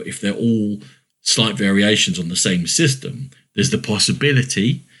time. But if they're all slight variations on the same system, there's the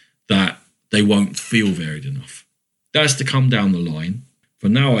possibility that they won't feel varied enough. That's to come down the line. For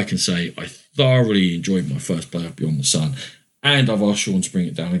now, I can say I thoroughly enjoyed my first play of Beyond the Sun, and I've asked Sean to bring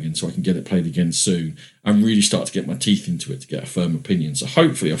it down again so I can get it played again soon and really start to get my teeth into it to get a firm opinion. So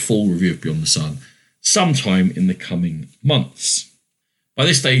hopefully a full review of Beyond the Sun sometime in the coming months. By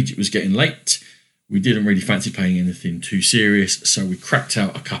this stage, it was getting late. We didn't really fancy playing anything too serious, so we cracked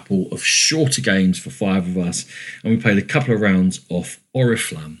out a couple of shorter games for 5 of us, and we played a couple of rounds of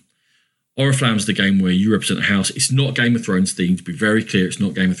Oriflamme. Oriflamme's the game where you represent a house. It's not Game of Thrones themed. To be very clear, it's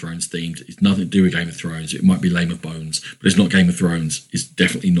not Game of Thrones themed. It's nothing to do with Game of Thrones. It might be Lame of Bones, but it's not Game of Thrones. It's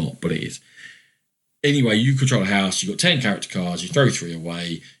definitely not, but it is. Anyway, you control a house. You've got 10 character cards. You throw 3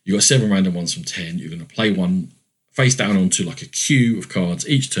 away. You've got 7 random ones from 10. You're going to play one face down onto like a queue of cards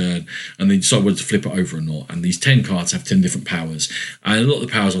each turn, and then decide whether to flip it over or not. And these 10 cards have 10 different powers. And a lot of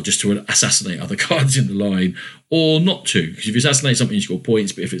the powers are just to assassinate other cards in the line, or not to. Because if you assassinate something, you score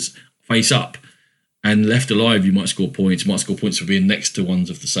points, but if it's face up and left alive, you might score points. You might score points for being next to ones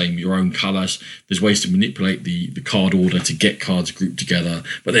of the same, your own colours. There's ways to manipulate the card order to get cards grouped together,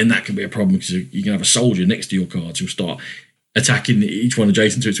 but then that can be a problem because you can have a soldier next to your cards who'll start attacking each one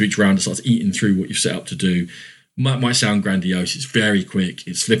adjacent to it, so each round it starts eating through what you've set up to do. Might sound grandiose. It's very quick.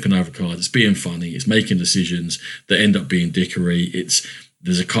 It's flipping over cards. It's being funny. It's making decisions that end up being dickery.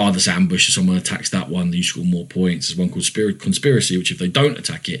 There's a card that's ambushed. If someone attacks that one, you score more points. There's one called Conspiracy, which if they don't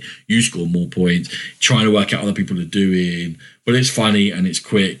attack it, you score more points. Trying to work out what other people are doing. But it's funny and it's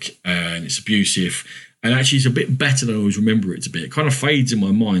quick and it's abusive. And actually, it's a bit better than I always remember it to be. It kind of fades in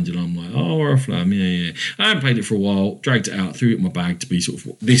my mind, and I'm like, oh, Oriflamme, yeah. I haven't played it for a while, dragged it out, threw it in my bag to be sort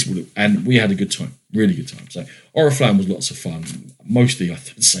of this would have, and we had a good time, really good time. So Oriflamme was lots of fun, mostly, I'd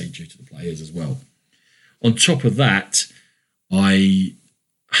say, due to the players as well. On top of that, I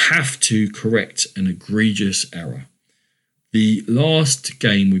have to correct an egregious error. The last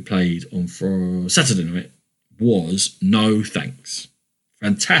game we played on for Saturday night was No Thanks.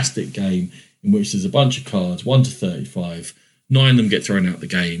 Fantastic game, in which there's a bunch of cards, 1 to 35, 9 of them get thrown out the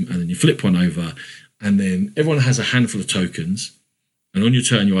game, and then you flip one over, and then everyone has a handful of tokens, and on your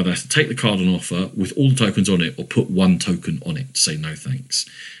turn you either have to take the card on offer with all the tokens on it, or put 1 token on it to say no thanks.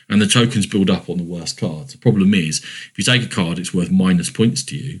 And the tokens build up on the worst cards. The problem is, if you take a card, it's worth minus points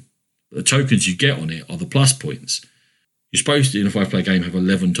to you, but the tokens you get on it are the plus points. You're supposed to, in a 5-player game, have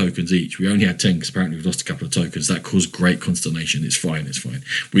 11 tokens each. We only had 10 because apparently we've lost a couple of tokens. That caused great consternation. It's fine.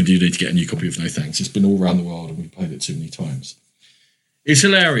 We do need to get a new copy of No Thanks. It's been all around the world and we've played it too many times. It's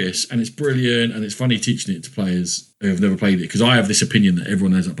hilarious and it's brilliant and it's funny teaching it to players who have never played it, because I have this opinion that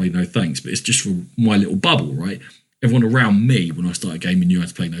everyone knows how to play No Thanks, but it's just for my little bubble, right? Everyone around me, when I started gaming, knew how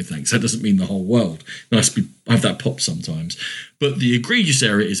to play No Thanks. That doesn't mean the whole world. Nice to have that pop sometimes. But the egregious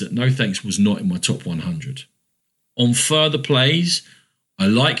error is that No Thanks was not in my top 100. On further plays, I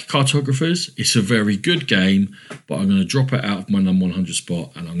like Cartographers. It's a very good game, but I'm going to drop it out of my number 100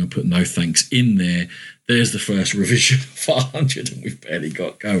 spot and I'm going to put No Thanks in there. There's the first revision of 100 and we've barely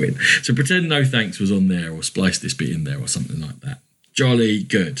got going. So pretend No Thanks was on there, or splice this bit in there or something like that. Jolly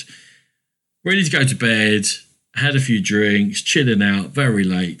good. Ready to go to bed, had a few drinks, chilling out, very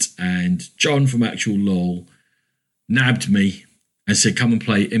late, and John from Actual LOL nabbed me and said, come and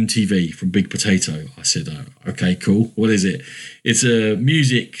play MTV from Big Potato. I said, oh, okay, cool. What is it? It's a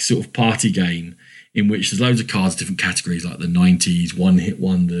music sort of party game in which there's loads of cards, different categories, like the 90s, one-hit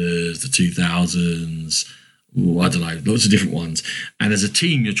wonders, the 2000s, I don't know, lots of different ones. And as a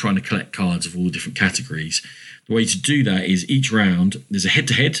team, you're trying to collect cards of all the different categories. The way to do that is each round, there's a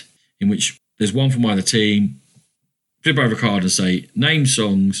head-to-head in which there's one from either team, flip over a card and say, name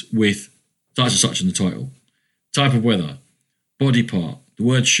songs with such and such in the title, type of weather, body part, the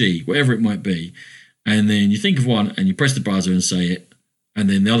word she, whatever it might be. And then you think of one and you press the buzzer and say it. And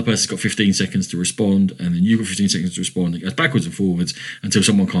then the other person's got 15 seconds to respond. And then you've got 15 seconds to respond. It goes backwards and forwards until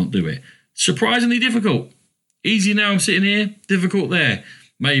someone can't do it. Surprisingly difficult. Easy now, I'm sitting here. Difficult there.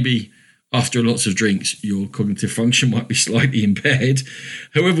 Maybe after lots of drinks, your cognitive function might be slightly impaired.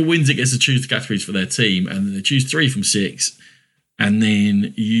 Whoever wins it gets to choose the categories for their team. And then they choose 3 from 6. And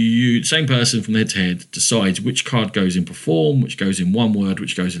then the same person from head to head decides which card goes in perform, which goes in one word,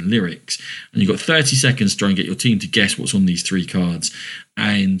 which goes in lyrics. And you've got 30 seconds to try and get your team to guess what's on these 3 cards.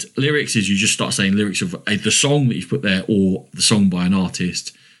 And lyrics is you just start saying lyrics of the song that you've put there or the song by an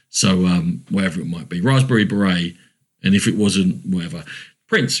artist. So whatever it might be. Raspberry Beret. And if it wasn't, whatever.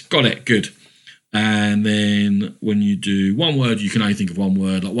 Prince. Got it. Good. And then when you do one word, you can only think of one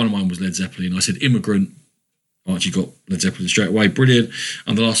word. Like one of mine was Led Zeppelin. I said immigrant. I actually got Led Zeppelin straight away. Brilliant.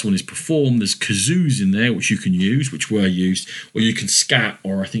 And the last one is perform. There's kazoos in there, which you can use, which were used. Or you can scat,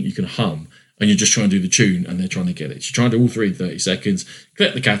 or I think you can hum. And you're just trying to do the tune, and they're trying to get it. So you're trying to do all 3 in 30 seconds.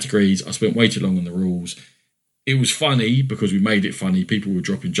 Collect the categories. I spent way too long on the rules. It was funny because we made it funny. People were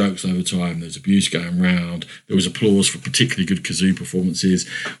dropping jokes over time. There was abuse going round. There was applause for particularly good kazoo performances.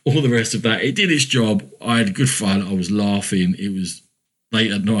 All the rest of that. It did its job. I had good fun. I was laughing. It was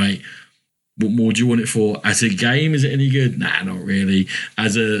late at night. What more do you want it for? As a game, is it any good? Nah, not really.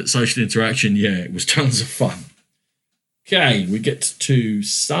 As a social interaction, yeah, it was tons of fun. Okay, we get to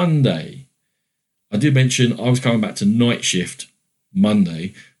Sunday. I did mention I was coming back to night shift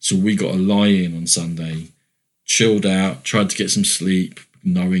Monday, So we got a lie-in on Sunday, chilled out, tried to get some sleep,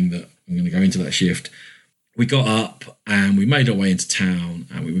 knowing that I'm going to go into that shift. We got up and we made our way into town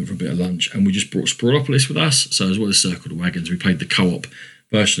and we went for a bit of lunch and we just brought Sprawlopolis with us. So as well as Circle the Wagons, we played the co-op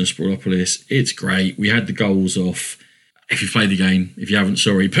version of Sprawlopolis. It's great. We had the goals off. If you play the game, if you haven't,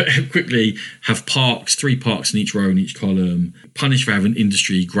 sorry, but quickly have parks, 3 parks in each row in each column, punish for having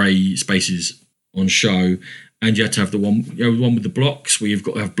industry grey spaces on show, and you have to have the one with the blocks where you've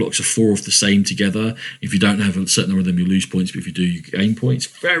got to have blocks of 4 of the same together. If you don't have a certain number of them, you lose points, but if you do, you gain points.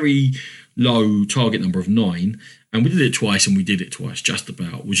 Very low target number of 9, and we did it twice, and we did it twice, just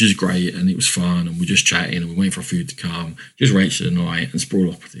about, which is great, and it was fun, and we're just chatting, and we're waiting for our food to come, just right to the night, and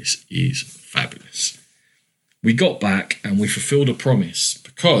Sprawlopolis is fabulous. We got back and we fulfilled a promise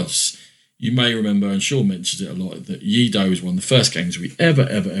because you may remember, and Sean mentions it a lot, that Yido is one of the first games we ever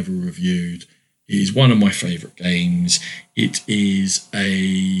reviewed. It is one of my favourite games. It is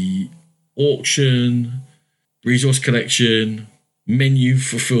a auction, resource collection, menu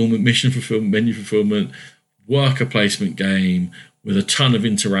fulfillment, mission fulfillment, menu fulfillment, worker placement game with a ton of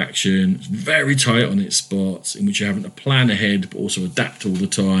interaction. It's very tight on its spots, in which you're having to plan ahead but also adapt all the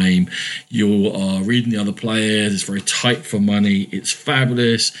time. You are reading the other players. It's very tight for money. It's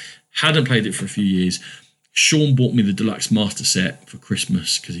fabulous. Hadn't played it for a few years. Sean bought me the deluxe master set for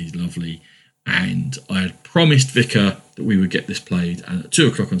Christmas because he's lovely, and I had promised Vicar that we would get this played, and at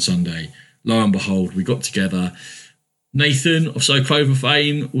 2:00 on Sunday, lo and behold, we got together. Nathan of So Clover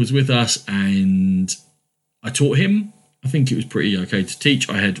fame was with us, and I taught him. I think it was pretty okay to teach.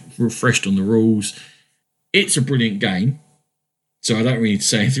 I had refreshed on the rules. It's a brilliant game, so I don't really need to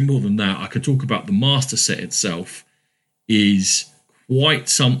say anything more than that. I could talk about the master set itself. Is quite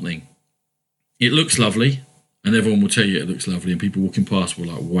something. It looks lovely, and everyone will tell you it looks lovely, and people walking past were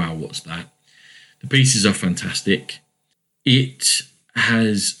like, wow, what's that? The pieces are fantastic. It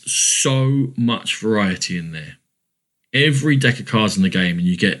has so much variety in there. Every deck of cards in the game, and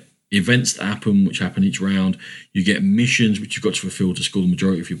you get events that happen, which happen each round. You get missions, which you've got to fulfill to score the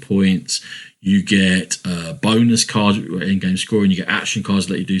majority of your points. You get bonus cards, in-game scoring. You get action cards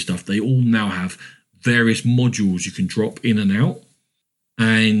that let you do stuff. They all now have various modules you can drop in and out.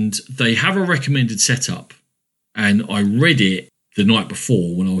 And they have a recommended setup. And I read it the night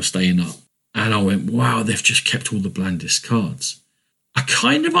before when I was staying up. And I went, wow, they've just kept all the blandest cards. I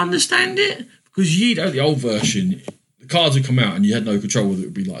kind of understand it, because the old version, the cards would come out and you had no control whether it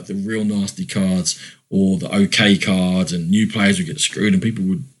would be like the real nasty cards or the okay cards, and new players would get screwed and people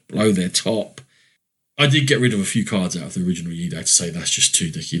would blow their top. I did get rid of a few cards out of the original Yido to say that's just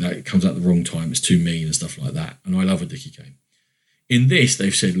too dicky, that it comes out at the wrong time, it's too mean and stuff like that. And I love a dicky game. In this,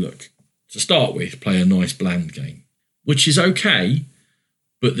 they've said, look, to start with, play a nice bland game, which is okay,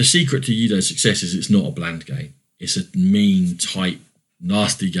 but the secret to Yido's success is it's not a bland game. It's a mean, tight,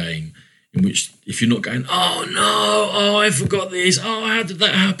 nasty game in which if you're not going, oh no, oh I forgot this, oh how did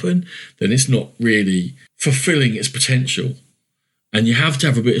that happen, then it's not really fulfilling its potential. And you have to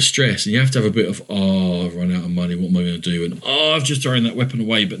have a bit of stress, and you have to have a bit of, oh, I've run out of money, what am I going to do? And oh, I've just thrown that weapon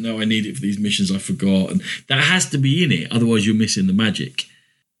away, but no, I need it for these missions I forgot. And that has to be in it, otherwise you're missing the magic.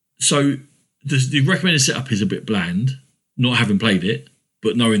 So the recommended setup is a bit bland, not having played it,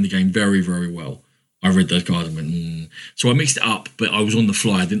 but knowing the game very, very well. I read those cards and went, So I mixed it up, but I was on the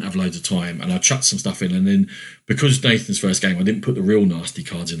fly, I didn't have loads of time, and I chucked some stuff in. And then because Nathan's first game, I didn't put the real nasty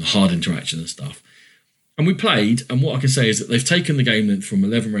cards in, the hard interaction and stuff. And we played, and what I can say is that they've taken the game length from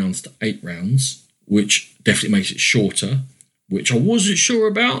 11 rounds to 8 rounds, which definitely makes it shorter, which I wasn't sure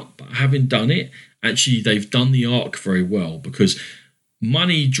about, but having done it, actually they've done the arc very well, because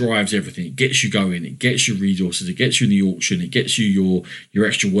money drives everything. It gets you going, it gets you resources, it gets you in the auction, it gets you your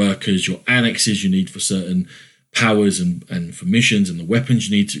extra workers, your annexes you need for certain powers and for missions, and the weapons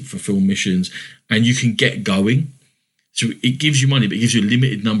you need to fulfill missions, and you can get going. So it gives you money, but it gives you a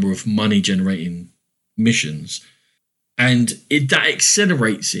limited number of money generating missions, and that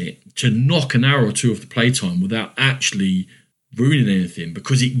accelerates it to knock an hour or two of the playtime without actually ruining anything,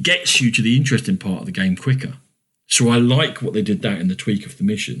 because it gets you to the interesting part of the game quicker. So I like what they did that in the tweak of the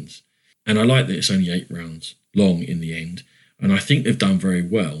missions, and I like that it's only 8 rounds long in the end, and I think they've done very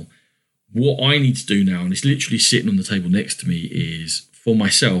well. What I need to do now, and it's literally sitting on the table next to me, is for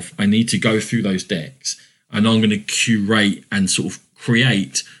myself, I need to go through those decks, and I'm going to curate and sort of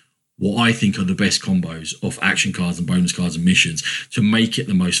create what I think are the best combos of action cards and bonus cards and missions to make it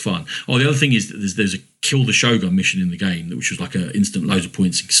the most fun. Oh, the other thing is that there's a kill the Shogun mission in the game, which was like an instant loads of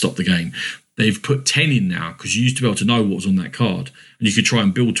points and stop the game. They've put 10 in now, because you used to be able to know what was on that card, and you could try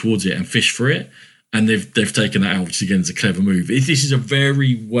and build towards it and fish for it. And they've taken that out, which again is a clever move. This is a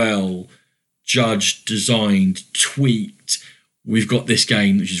very well judged, designed, tweaked, we've got this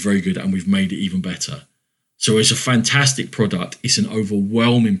game which is very good and we've made it even better. So it's a fantastic product. It's an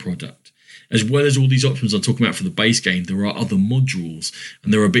overwhelming product. As well as all these options I'm talking about for the base game, there are other modules,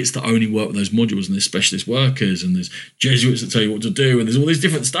 and there are bits that only work with those modules, and there's specialist workers, and there's Jesuits that tell you what to do, and there's all this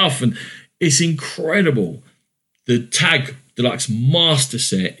different stuff, and it's incredible. The Tag Deluxe Master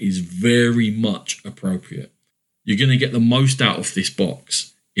Set is very much appropriate. You're going to get the most out of this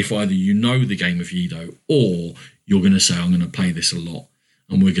box if either you know the game of Yido or you're going to say, I'm going to play this a lot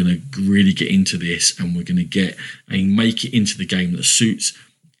and we're going to really get into this and we're going to get and make it into the game that suits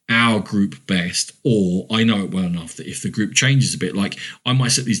our group best. Or I know it well enough that if the group changes a bit, like I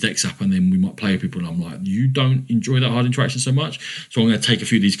might set these decks up and then we might play with people and I'm like, you don't enjoy that hard interaction so much, so I'm going to take a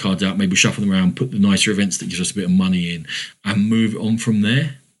few of these cards out, maybe shuffle them around, put the nicer events that gives us a bit of money in and move on from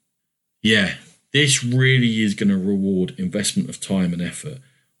there. Yeah, this really is going to reward investment of time and effort.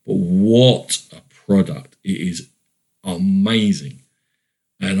 But what a product. It is amazing.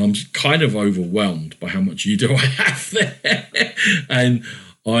 And I'm kind of overwhelmed by how much Yido I have there. And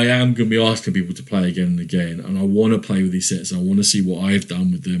I am going to be asking people to play again and again. And I want to play with these sets. I want to see what I've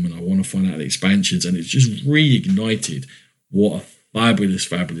done with them. And I want to find out the expansions. And it's just reignited what a fabulous,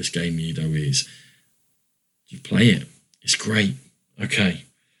 fabulous game Yido is. You play it. It's great. Okay.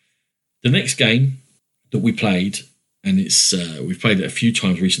 The next game that we played, and it's we've played it a few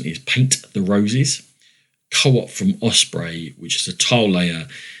times recently, is Paint the Roses. Co-op from Osprey, which is a tile layer,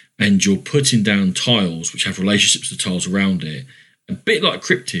 and you're putting down tiles which have relationships to tiles around it, a bit like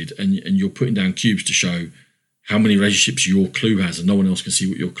Cryptid, and you're putting down cubes to show how many relationships your clue has, and no one else can see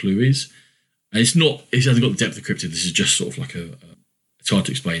what your clue is. And it hasn't got the depth of Cryptid. This is just sort of like it's hard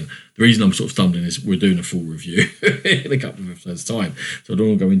to explain. The reason I'm sort of stumbling is we're doing a full review in a couple of episodes' time, so I don't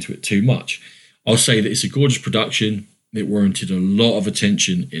want to go into it too much. I'll say that it's a gorgeous production. It warranted a lot of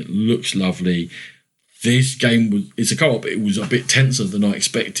attention. It looks lovely. This game it's a co-op. It was a bit tenser than I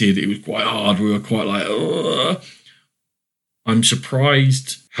expected. It was quite hard. We were quite like, ugh. I'm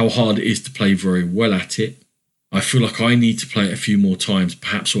surprised how hard it is to play very well at it. I feel like I need to play it a few more times,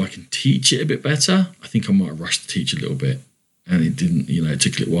 perhaps so I can teach it a bit better. I think I might have rushed to teach a little bit. And it didn't, it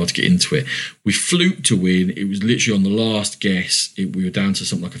took a little while to get into it. We fluked to win. It was literally on the last guess. We were down to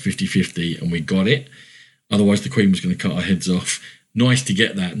something like a 50-50 and we got it. Otherwise, the Queen was going to cut our heads off. Nice to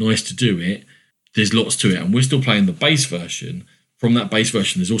get that. Nice to do it. There's lots to it. And we're still playing the base version. From that base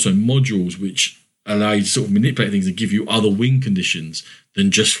version, there's also modules which allow you to sort of manipulate things and give you other win conditions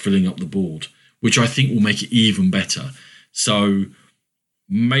than just filling up the board, which I think will make it even better. So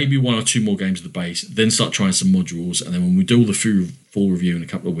maybe one or two more games of the base, then start trying some modules. And then when we do all the full review in a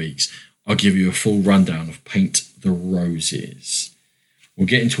couple of weeks, I'll give you a full rundown of Paint the Roses. We're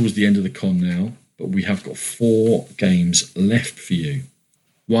getting towards the end of the con now, but we have got 4 games left for you.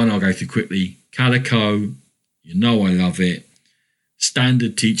 One I'll go through quickly. Calico, I love it.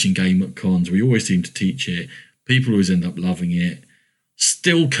 Standard teaching game at cons. We always seem to teach it. People always end up loving it.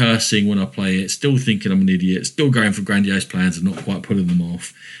 Still cursing when I play it, still thinking I'm an idiot, still going for grandiose plans and not quite pulling them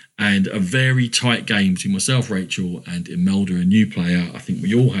off. And a very tight game between myself, Rachel, and Imelda, a new player. I think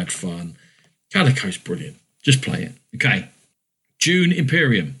we all had fun. Calico's brilliant. Just play it. Okay. Dune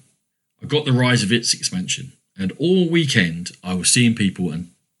Imperium. I got the Rise of Its expansion. And all weekend, I was seeing people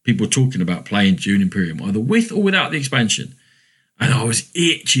were talking about playing Dune Imperium, either with or without the expansion. And I was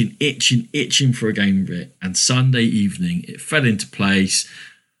itching for a game of it. And Sunday evening, it fell into place.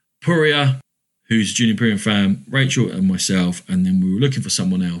 Puria, who's a Dune Imperium fan, Rachel and myself, and then we were looking for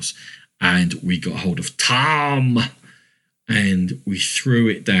someone else. And we got hold of Tom. And we threw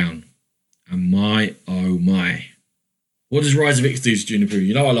it down. And my, oh my. What does Rise of X do to Dune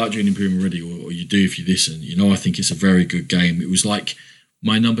Imperium? I like Dune Imperium already, or you do if you listen. I think it's a very good game. It was like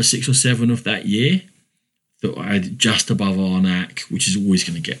my number 6 or 7 of that year. That I had just above Arnak, which is always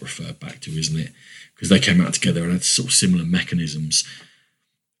going to get referred back to, isn't it? Because they came out together and had sort of similar mechanisms.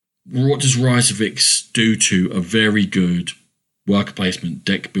 What does Rise of X do to a very good worker placement,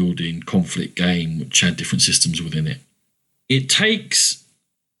 deck building, conflict game, which had different systems within it? It takes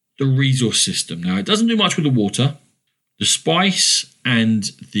the resource system. Now, it doesn't do much with the water, the spice and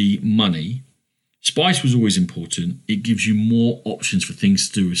the money. Spice was always important. It gives you more options for things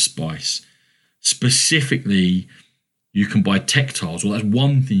to do with spice. Specifically, you can buy tech tiles. Well, that's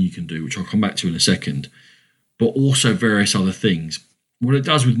one thing you can do, which I'll come back to in a second, but also various other things. What it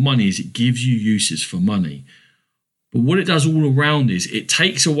does with money is it gives you uses for money. But what it does all around is it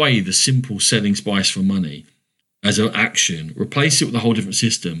takes away the simple selling spice for money as an action, replaces it with a whole different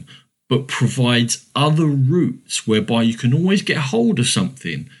system, but provides other routes whereby you can always get hold of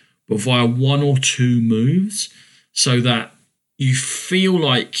something, but via 1 or 2 moves, so that you feel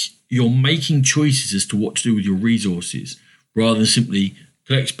like you're making choices as to what to do with your resources, rather than simply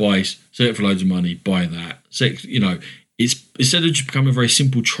collect spice, sell it for loads of money, buy that. So, it's instead of just becoming a very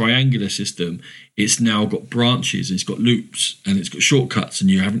simple triangular system, it's now got branches, and it's got loops, and it's got shortcuts, and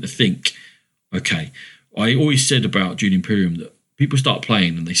you're having to think, okay. I always said about Dune Imperium that people start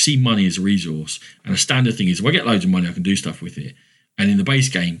playing and they see money as a resource, and a standard thing is, if I get loads of money, I can do stuff with it. And in the base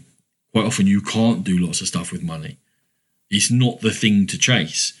game, quite often you can't do lots of stuff with money. It's not the thing to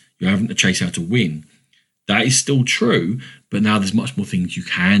chase. You're having to chase how to win. That is still true, but now there's much more things you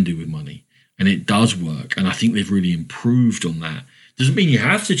can do with money. And it does work. And I think they've really improved on that. Doesn't mean you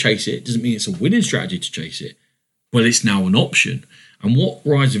have to chase it. Doesn't mean it's a winning strategy to chase it. But it's now an option. And what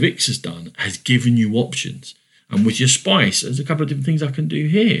Rise of X has done has given you options. And with your spice, there's a couple of different things I can do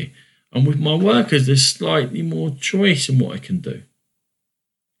here. And with my workers, there's slightly more choice in what I can do.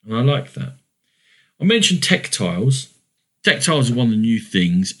 And I like that. I mentioned tech tiles. Tech tiles are one of the new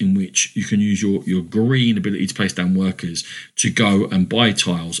things in which you can use your green ability to place down workers to go and buy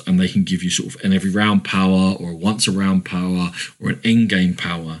tiles, and they can give you sort of an every round power or a once a round power or an end game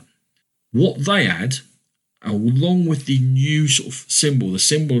power. What they add, along with the new sort of symbol, the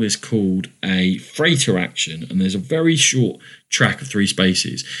symbol is called a freighter action, and there's a very short track of 3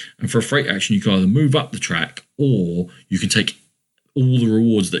 spaces. And for a freight action, you can either move up the track or you can take all the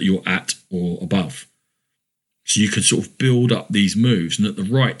rewards that you're at or above. So you can sort of build up these moves, and at the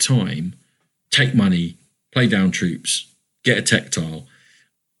right time, take money, play down troops, get a tech tile.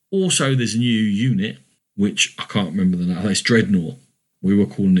 Also, there's a new unit, which I can't remember the name. It's Dreadnought. We were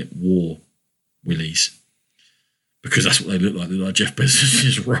calling it War Willies, because that's what they look like. They look like Jeff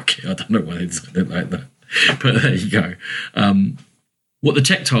Bezos' rocket. I don't know why they look like that. But there you go. What the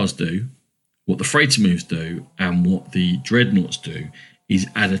tech tiles do, what the freighter moves do, and what the dreadnoughts do is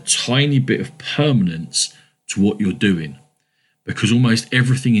add a tiny bit of permanence to what you're doing. Because almost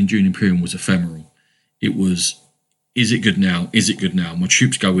everything in Dune Imperium was ephemeral. It was, is it good now? Is it good now? My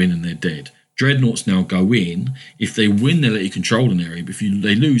troops go in and they're dead. Dreadnoughts now go in. If they win, they let you control an area. But if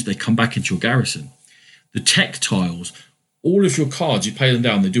they lose, they come back into your garrison. The tech tiles, all of your cards, you play them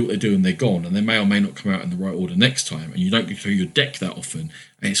down, they do what they do, and they're gone. And they may or may not come out in the right order next time. And you don't go through your deck that often.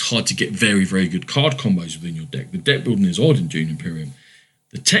 And it's hard to get very, very good card combos within your deck. The deck building is odd in Dune Imperium.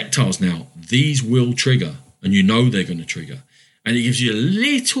 The tech tiles now, these will trigger. And you know they're going to trigger. And it gives you a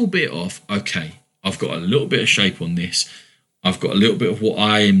little bit of, okay, I've got a little bit of shape on this. I've got a little bit of what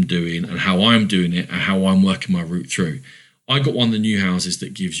I am doing and how I'm doing it and how I'm working my route through. I got one of the new houses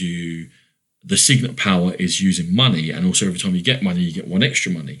that gives you, the signet power is using money, and also every time you get money, you get 1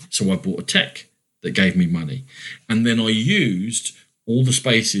 extra money. So I bought a tech that gave me money. And then I used all the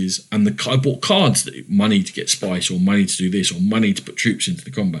spaces, and I bought cards, that money to get spice, or money to do this, or money to put troops into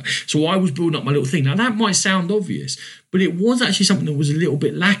the combat. So I was building up my little thing. Now that might sound obvious, but it was actually something that was a little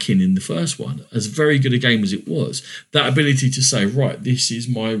bit lacking in the first one. As very good a game as it was, that ability to say, right, this is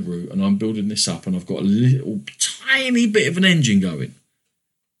my route, and I'm building this up, and I've got a little tiny bit of an engine going.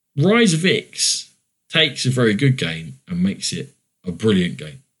 Rise of X takes a very good game and makes it a brilliant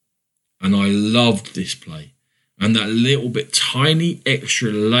game. And I loved this play. And that little bit, tiny extra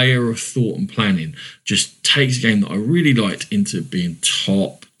layer of thought and planning just takes a game that I really liked into being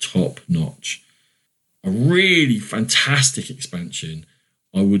top notch. A really fantastic expansion.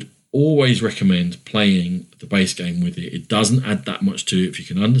 I would always recommend playing the base game with it. It doesn't add that much to it. If you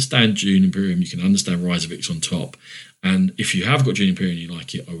can understand Dune Imperium, you can understand Rise of X on top. And if you have got Dune Imperium and you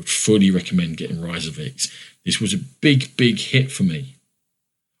like it, I would fully recommend getting Rise of X. This was a big hit for me.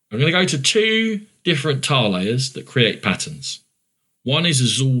 I'm going to go to 2 different tile layers that create patterns. One is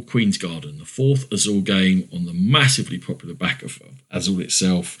Azul Queen's Garden, the 4th Azul game on the massively popular back of Azul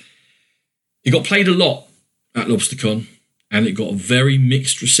itself. It got played a lot at LoBsterCon, and it got a very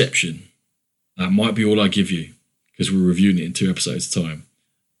mixed reception. That might be all I give you, because we're reviewing it in 2 episodes' time,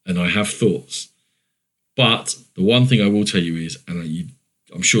 and I have thoughts. But the one thing I will tell you is, and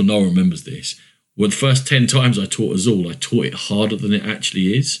I'm sure Noel remembers this, when the first 10 times I taught Azul, I taught it harder than it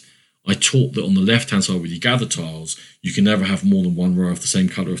actually is. I taught that on the left-hand side, where you gather tiles, you can never have more than 1 row of the same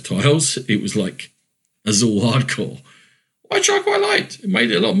colour of tiles. It was like Azul hardcore, which I quite liked. It made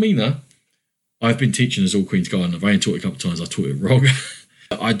it a lot meaner. I've been teaching Azul Queen's Garden. I've only taught it a couple of times. I taught it wrong.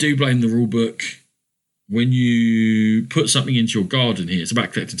 I do blame the rulebook. When you put something into your garden here, it's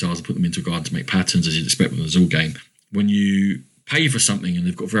about collecting tiles and put them into a garden to make patterns, as you'd expect with an Azul game. When you pay for something and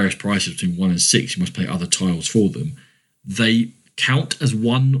they've got various prices between 1 and 6, you must pay other tiles for them. They count as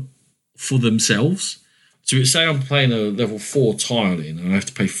 1 for themselves. So it's say I'm playing a level 4 tile in and I have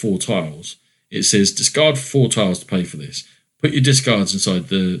to pay 4 tiles. It says discard 4 tiles to pay for this. Put your discards inside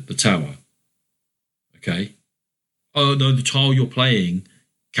the tower. Okay. Oh no, the tile you're playing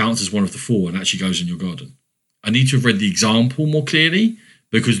counts as 1 of the 4 and actually goes in your garden. I need to have read the example more clearly,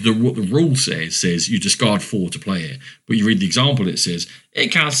 because what the rule says you discard 4 to play it. But you read the example, it says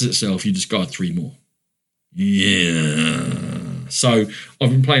it cancels itself, you discard 3 more. Yeah. So I've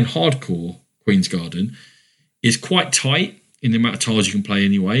been playing hardcore Queen's Garden. It's quite tight in the amount of tiles you can play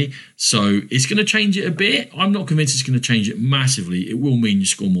anyway. So it's going to change it a bit. I'm not convinced it's going to change it massively. It will mean you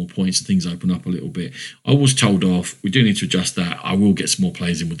score more points and things open up a little bit. I was told off. We do need to adjust that. I will get some more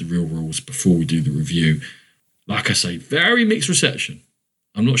plays in with the real rules before we do the review. Like I say, very mixed reception.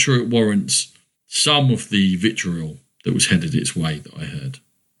 I'm not sure it warrants some of the vitriol that was headed its way that I heard.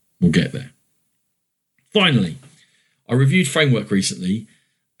 We'll get there. Finally, I reviewed Framework recently,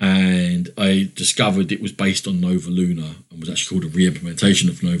 and I discovered it was based on Nova Luna and was actually called a re-implementation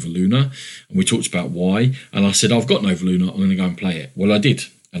of Nova Luna. And we talked about why. And I said, I've got Nova Luna, I'm going to go and play it. Well, I did.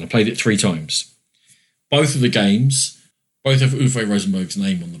 And I played it 3 times. Both of the games, both have Uwe Rosenberg's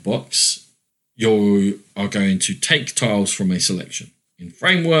name on the box. You are going to take tiles from a selection. In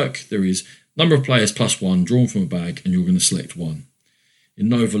Framework, there is number of players plus 1 drawn from a bag, and you're going to select 1. In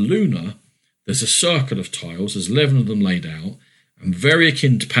Nova Luna, there's a circle of tiles. There's 11 of them laid out. And very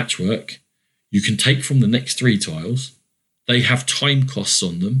akin to Patchwork, you can take from the next 3 tiles. They have time costs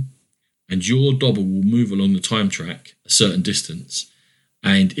on them, and your double will move along the time track a certain distance.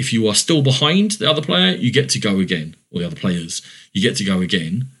 And if you are still behind the other player, you get to go again, or the other players, you get to go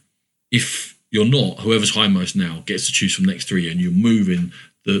again. If you're not, whoever's hindmost now gets to choose from next 3, and you're moving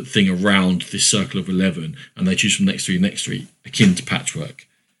the thing around this circle of 11, and they choose from next 3, akin to Patchwork.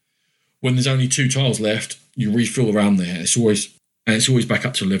 When there's only 2 tiles left, you refill around there. It's always back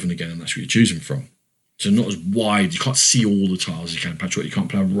up to 11 again, and that's what you're choosing from. So not as wide. You can't see all the tiles as you can in Patchwork. You can't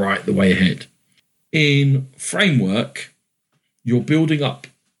plan right the way ahead. In Framework, you're building up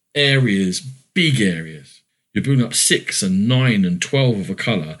areas, big areas. You're building up 6 and 9 and 12 of a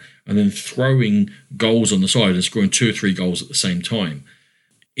colour, and then throwing goals on the side and scoring 2 or 3 goals at the same time.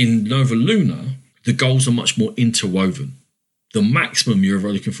 In Nova Luna, the goals are much more interwoven. The maximum you're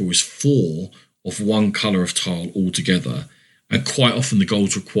ever looking for is 4 of one colour of tile altogether. And quite often the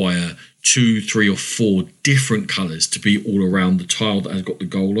goals require 2, 3 or 4 different colours to be all around the tile that has got the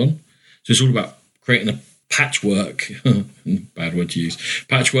goal on. So it's all about creating a patchwork, bad word to use,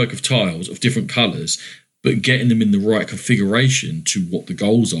 patchwork of tiles of different colours, but getting them in the right configuration to what the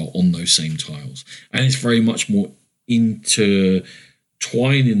goals are on those same tiles. And it's very much more intertwining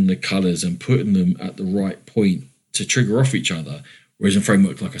the colours and putting them at the right point to trigger off each other. Whereas in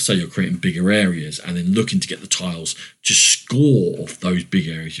Framework, like I say, you're creating bigger areas and then looking to get the tiles to score off those big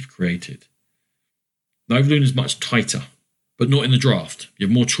areas you've created. Nova Luna is much tighter, but not in the draft. You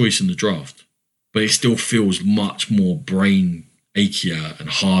have more choice in the draft, but it still feels much more brain achier and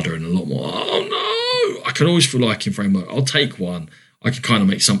harder and a lot more, oh no! I can always feel like in Framework, I'll take one. I can kind of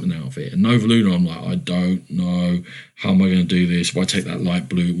make something out of it. And Nova Luna, I'm like, I don't know. How am I going to do this? If I take that light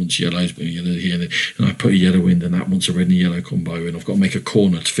blue, it wants yellows, but yellow here, and I put a yellow in, then that wants a red and yellow combo, and I've got to make a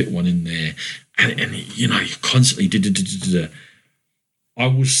corner to fit one in there. And you know, you constantly I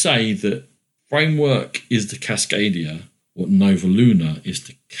will say that Framework is the Cascadia, what Nova Luna is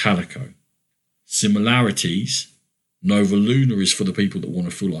the Calico. Similarities, Nova Luna is for the people that want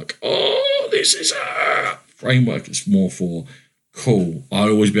to feel like, oh, this is Framework is more for, cool, I'll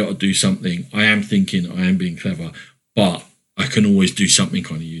always be able to do something. I am thinking, I am being clever, but I can always do something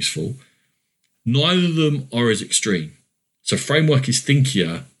kind of useful. Neither of them are as extreme. So Framework is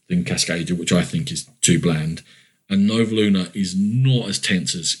thinkier than Cascadia, which I think is too bland. And Nova Luna is not as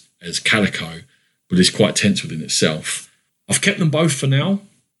tense as Calico, but is quite tense within itself. I've kept them both for now,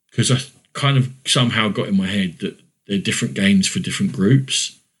 because I kind of somehow got in my head that they're different games for different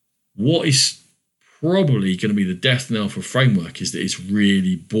groups. What is probably going to be the death knell for Framework is that it's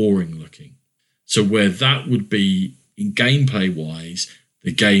really boring looking. So where that would be, in gameplay wise,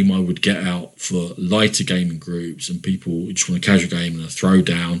 the game I would get out for lighter gaming groups and people who just want a casual game and a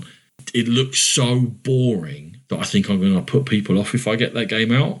throwdown, it looks so boring that I think I'm going to put people off if I get that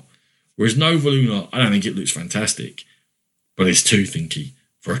game out. Whereas Nova Luna, I don't think it looks fantastic, but it's too thinky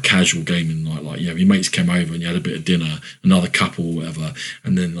for a casual gaming night. Like, yeah, your mates came over and you had a bit of dinner, another couple or whatever,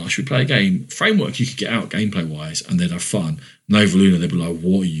 and then like, should we play a game? Framework, you could get out gameplay wise and they'd have fun. Nova Luna, they'd be like,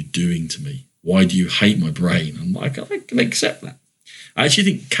 what are you doing to me? Why do you hate my brain? I'm like, I can accept that. I actually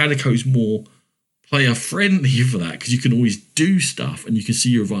think Calico's more player friendly for that, because you can always do stuff and you can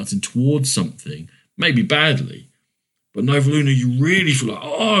see you're advancing towards something, maybe badly. But Nova Luna, you really feel like,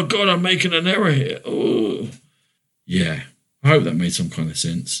 oh God, I'm making an error here. Oh, yeah. I hope that made some kind of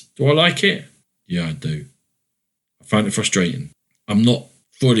sense. Do I like it? Yeah, I do. I find it frustrating. I'm not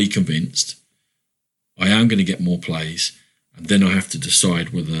fully convinced. I am going to get more plays, and then I have to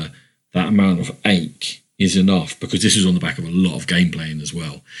decide whether that amount of ache is enough, because this was on the back of a lot of game playing as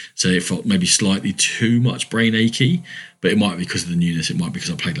well. So it felt maybe slightly too much brain achy, but it might be because of the newness. It might be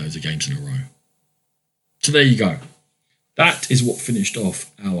because I played loads of games in a row. So there you go. That is what finished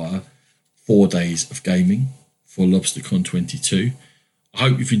off our 4 days of gaming for LoBsterCon 22. I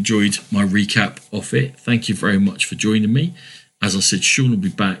hope you've enjoyed my recap of it. Thank you very much for joining me. As I said, Sean will be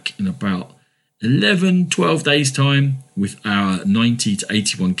back in about 11, 12 days' time with our 90 to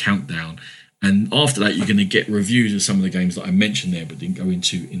 81 countdown. And after that, you're going to get reviews of some of the games that I mentioned there but didn't go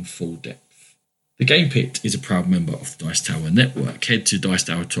into in full depth. The Game Pit is a proud member of the Dice Tower Network. Head to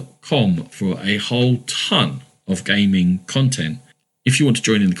dicetower.com for a whole ton of gaming content. If you want to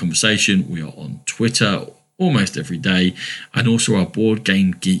join in the conversation, we are on Twitter almost every day, and also our Board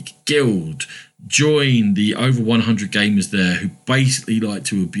Game Geek Guild. Join the over 100 gamers there who basically like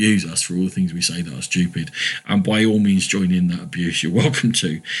to abuse us for all the things we say that are stupid, and by all means join in that abuse. You're welcome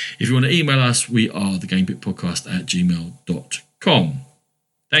to. If you want to email us, we are thegamepitpodcast@gmail.com.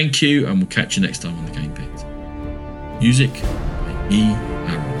 Thank you, and we'll catch you next time on The Game Pit. Music by E.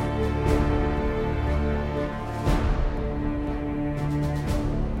 Aaron.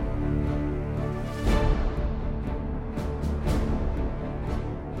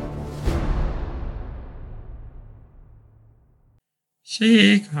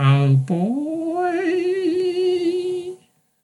 Say, cowboy.